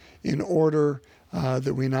it in order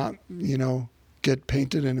that we not, get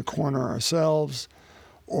painted in a corner ourselves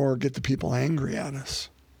or get the people angry at us?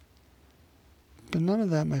 But none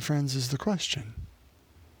of that, my friends, is the question.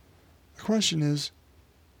 The question is,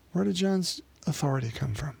 Where did John's authority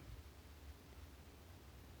come from?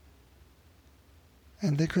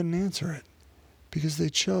 And they couldn't answer it because they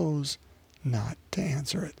chose not to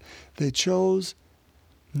answer it. They chose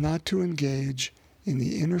not to engage in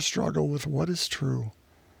the inner struggle with what is true.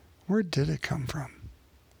 Where did it come from?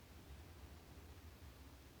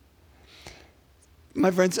 My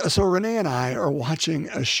friends, so Renee and I are watching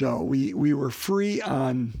a show. We were free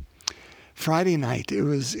on Friday night. It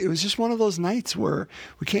was just one of those nights where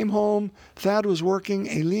we came home, Thad was working,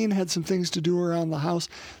 Aileen had some things to do around the house.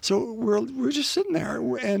 So we're just sitting there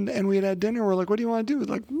and we had dinner. We're like, what do you want to do?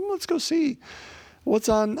 Like, let's go see what's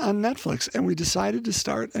on Netflix. And we decided to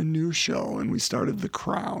start a new show, and we started The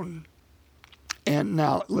Crown. And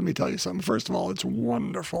now, let me tell you something. First of all, it's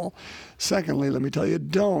wonderful. Secondly, let me tell you,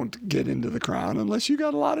 don't get into The Crown unless you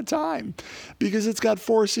got a lot of time, because it's got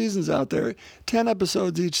 4 seasons out there, 10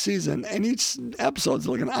 episodes each season, and each episode's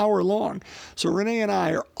like an hour long. So Renee and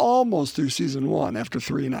I are almost through season 1 after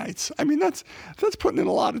 3 nights. I mean, that's putting in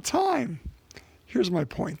a lot of time. Here's my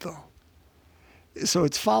point, though. So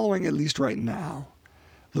it's following, at least right now,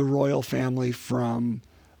 the royal family from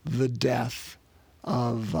the death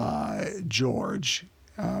of George,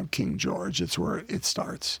 King George. It's where it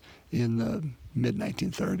starts in the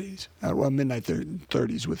mid-1930s.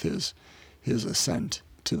 Mid-30s with his ascent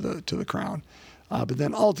to the crown. But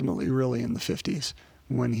then ultimately, really in the 50s,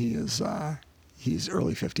 when he's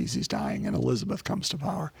early 50s, he's dying, and Elizabeth comes to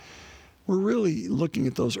power. We're really looking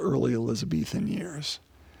at those early Elizabethan years,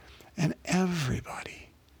 and everybody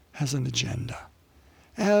has an agenda.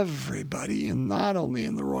 Everybody, and not only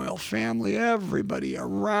in the royal family, everybody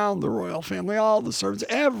around the royal family, all the servants,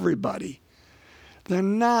 everybody. They're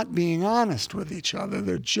not being honest with each other.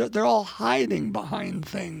 They're all hiding behind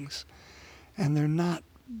things, and they're not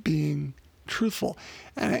being truthful.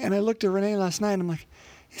 And I looked at Renee last night, and I'm like,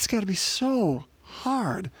 it's got to be so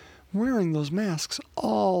hard wearing those masks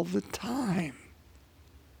all the time.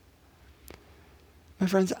 My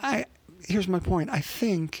friends, here's my point. I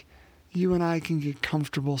think you and I can get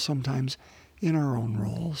comfortable sometimes in our own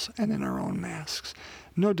roles and in our own masks.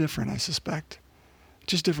 No different, I suspect.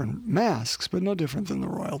 Just different masks, but no different than the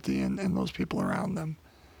royalty and those people around them.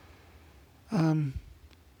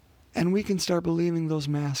 And we can start believing those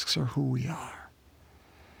masks are who we are.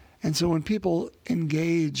 And so when people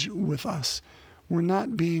engage with us, we're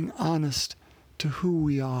not being honest to who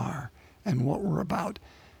we are and what we're about.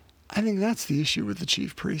 I think that's the issue with the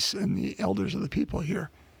chief priests and the elders of the people here.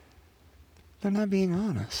 They're not being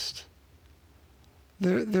honest.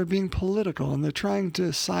 They're being political, and they're trying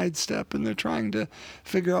to sidestep, and they're trying to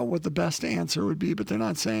figure out what the best answer would be, but they're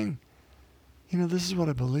not saying, this is what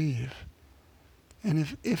I believe.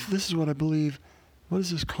 And if this is what I believe, what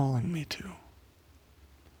is this calling me to?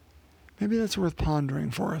 Maybe that's worth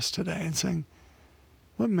pondering for us today and saying,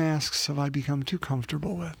 what masks have I become too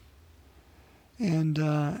comfortable with? And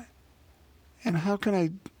how can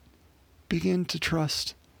I begin to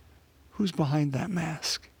trust who's behind that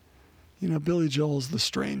mask? Billy Joel's The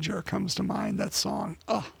Stranger comes to mind, that song.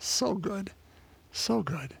 Oh, so good. So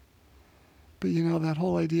good. But that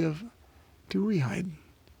whole idea of, do we hide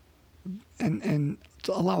and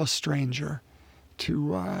to allow a stranger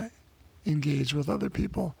to engage with other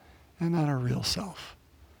people and not our real self?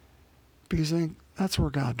 Because I think that's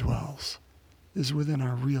where God dwells, is within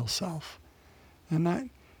our real self.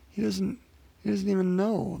 And he doesn't even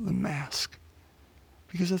know the mask,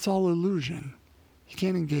 because that's all illusion. You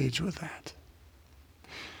can't engage with that.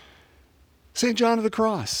 St. John of the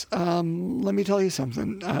Cross. Let me tell you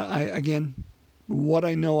something. What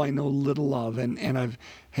I know little of, and I've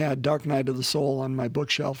had Dark Night of the Soul on my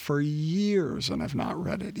bookshelf for years, and I've not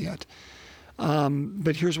read it yet.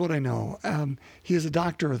 But here's what I know. He is a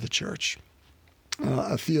doctor of the church,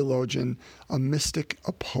 a theologian, a mystic,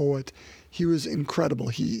 a poet. He was incredible.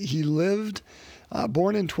 He lived,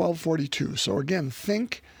 born in 1242. So again,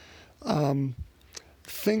 think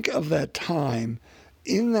of that time.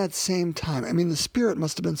 In that same time, the Spirit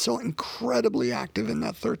must have been so incredibly active in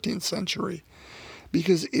that 13th century,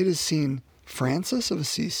 because it has seen Francis of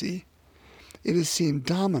Assisi, it has seen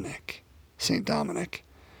St. Dominic,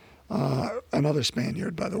 another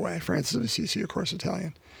Spaniard, by the way. Francis of Assisi, of course,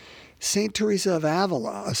 Italian. St. Teresa of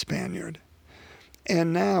Avila, a Spaniard.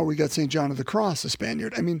 And now we got St. John of the Cross, a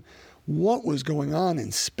Spaniard. What was going on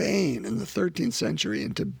in Spain in the 13th century,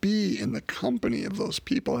 and to be in the company of those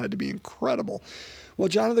people had to be incredible. Well,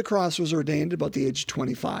 John of the Cross was ordained about the age of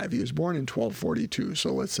 25. He was born in 1242,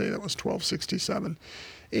 so let's say that was 1267.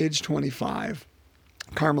 Age 25,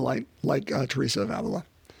 Carmelite, like Teresa of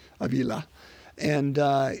Avila. And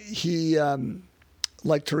he,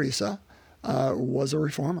 like Teresa, was a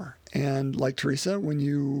reformer. And like Teresa, when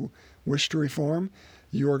you wish to reform,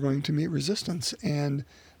 you are going to meet resistance. And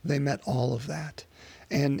they met all of that.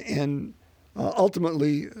 And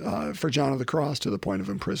ultimately, for John of the Cross, to the point of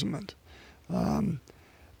imprisonment.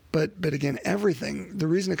 But again, everything, the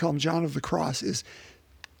reason I call him John of the Cross is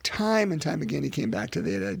time and time again he came back to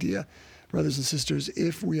that idea, brothers and sisters,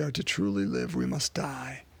 if we are to truly live, we must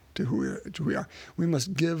die to who we are. We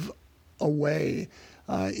must give away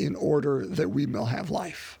in order that we will have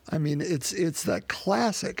life. I mean, it's that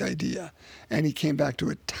classic idea. And he came back to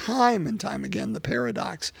it time and time again, the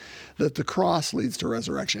paradox that the cross leads to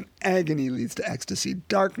resurrection, agony leads to ecstasy,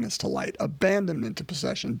 darkness to light, abandonment to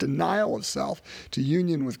possession, denial of self to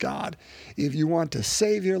union with God. If you want to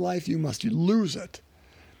save your life, you must lose it.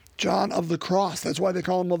 John of the Cross, that's why they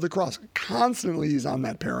call him of the Cross. Constantly he's on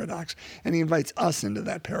that paradox, and he invites us into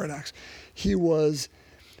that paradox. He was...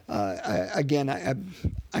 I'm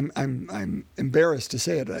embarrassed to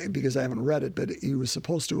say it because I haven't read it, but he was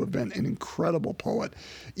supposed to have been an incredible poet,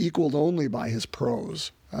 equaled only by his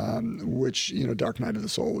prose, which, Dark Night of the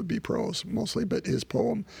Soul would be prose mostly, but his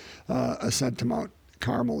poem, Ascent to Mount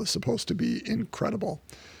Carmel, is supposed to be incredible.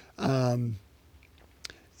 Again,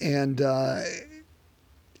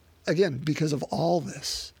 because of all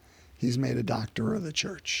this, he's made a doctor of the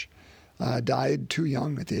church. Died too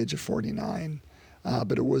young at the age of 49.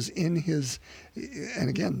 But it was in his, and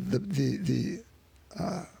again, the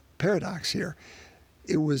paradox here,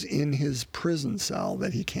 it was in his prison cell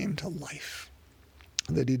that he came to life,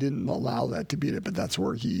 that he didn't allow that to beat it, but that's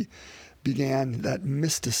where he began that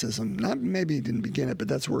mysticism. Not maybe he didn't begin it, but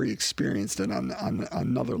that's where he experienced it on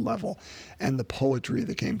another level, and the poetry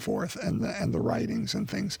that came forth, and the writings and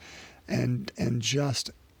things, and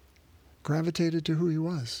just gravitated to who he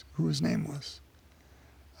was, who his name was.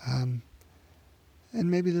 And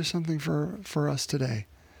maybe there's something for us today.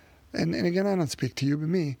 And again, I don't speak to you, but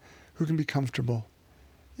me, who can be comfortable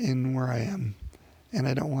in where I am. And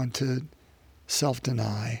I don't want to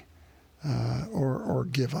self-deny or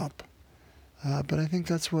give up. But I think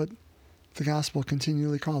that's what the gospel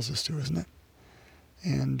continually calls us to, isn't it?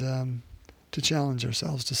 And to challenge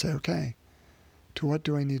ourselves to say, okay, to what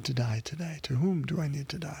do I need to die today? To whom do I need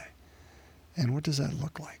to die? And what does that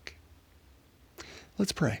look like?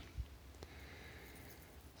 Let's pray.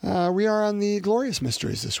 We are on the glorious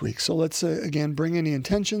mysteries this week, so let's again bring any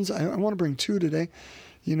intentions. I want to bring two today.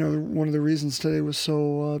 One of the reasons today was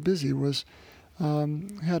so busy was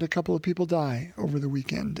had a couple of people die over the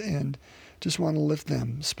weekend, and just want to lift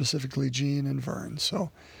them, specifically Jean and Vern. So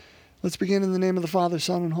let's begin in the name of the Father,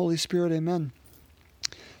 Son, and Holy Spirit. Amen.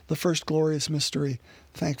 The first glorious mystery,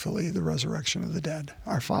 thankfully, the resurrection of the dead.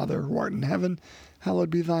 Our Father, who art in heaven, hallowed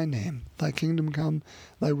be thy name. Thy kingdom come,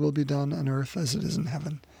 thy will be done on earth as it is in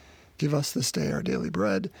heaven. Give us this day our daily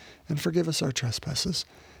bread, and forgive us our trespasses,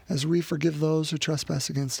 as we forgive those who trespass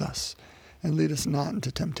against us. And lead us not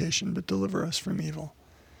into temptation, but deliver us from evil.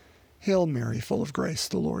 Hail Mary, full of grace,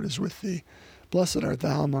 the Lord is with thee. Blessed art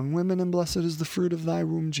thou among women, and blessed is the fruit of thy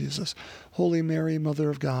womb, Jesus. Holy Mary, Mother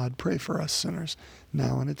of God, pray for us sinners,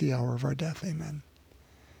 now and at the hour of our death. Amen.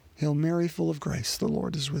 Hail Mary, full of grace, the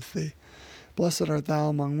Lord is with thee. Blessed art thou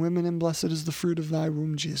among women, and blessed is the fruit of thy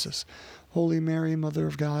womb, Jesus. Holy Mary, Mother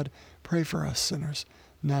of God, pray for us sinners,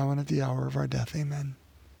 now and at the hour of our death. Amen.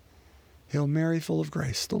 Hail Mary, full of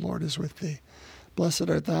grace, the Lord is with thee. Blessed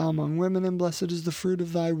art thou among women, and blessed is the fruit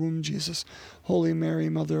of thy womb, Jesus. Holy Mary,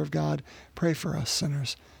 Mother of God, pray for us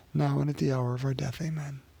sinners, now and at the hour of our death.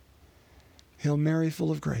 Amen. Hail Mary,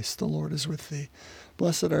 full of grace, the Lord is with thee.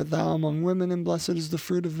 Blessed art thou among women, and blessed is the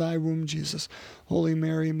fruit of thy womb, Jesus. Holy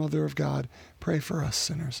Mary, Mother of God, pray for us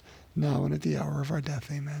sinners, now and at the hour of our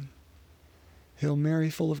death. Amen. Hail Mary,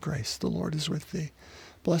 full of grace, the Lord is with thee.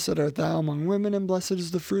 Blessed art thou among women, and blessed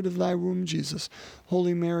is the fruit of thy womb, Jesus.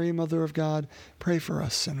 Holy Mary, Mother of God, pray for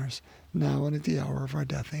us sinners, now and at the hour of our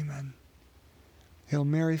death. Amen. Hail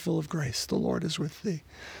Mary, full of grace, the Lord is with thee.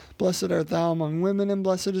 Blessed art thou among women, and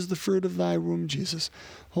blessed is the fruit of thy womb, Jesus.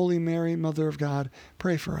 Holy Mary, Mother of God,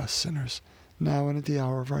 pray for us sinners, now and at the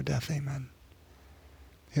hour of our death. Amen.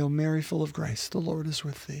 Hail Mary, full of grace, the Lord is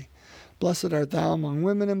with thee. Blessed art thou among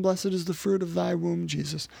women, and blessed is the fruit of thy womb,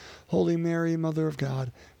 Jesus. Holy Mary, Mother of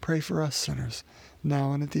God, pray for us sinners,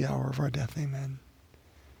 now and at the hour of our death. Amen.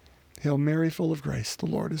 Hail Mary, full of grace, the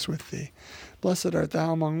Lord is with thee. Blessed art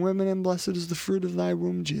thou among women, and blessed is the fruit of thy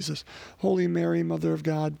womb, Jesus. Holy Mary, Mother of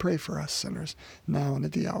God, pray for us sinners, now and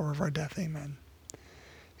at the hour of our death. Amen.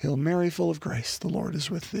 Hail Mary, full of grace, the Lord is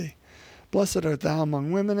with thee. Blessed art thou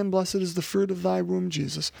among women, and blessed is the fruit of thy womb,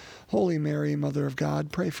 Jesus. Holy Mary, Mother of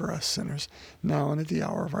God, pray for us sinners, now and at the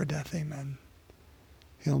hour of our death. Amen.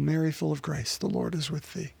 Hail Mary, full of grace, the Lord is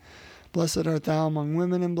with thee. Blessed art thou among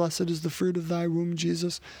women, and blessed is the fruit of thy womb,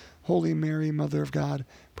 Jesus. Holy Mary, Mother of God,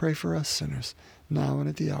 pray for us sinners, now and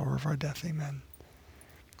at the hour of our death. Amen.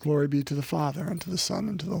 Glory be to the Father, and to the Son,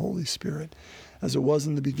 and to the Holy Spirit, as it was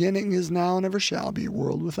in the beginning, is now, and ever shall be,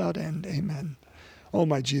 world without end. Amen. O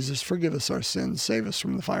my Jesus, forgive us our sins, save us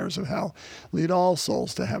from the fires of hell, lead all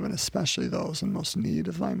souls to heaven, especially those in most need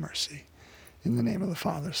of thy mercy. In the name of the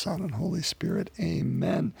Father, Son, and Holy Spirit.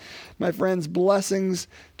 Amen. My friends, blessings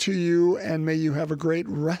to you, and may you have a great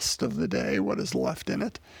rest of the day, what is left in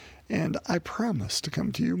it. And I promise to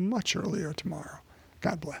come to you much earlier tomorrow.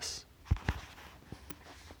 God bless.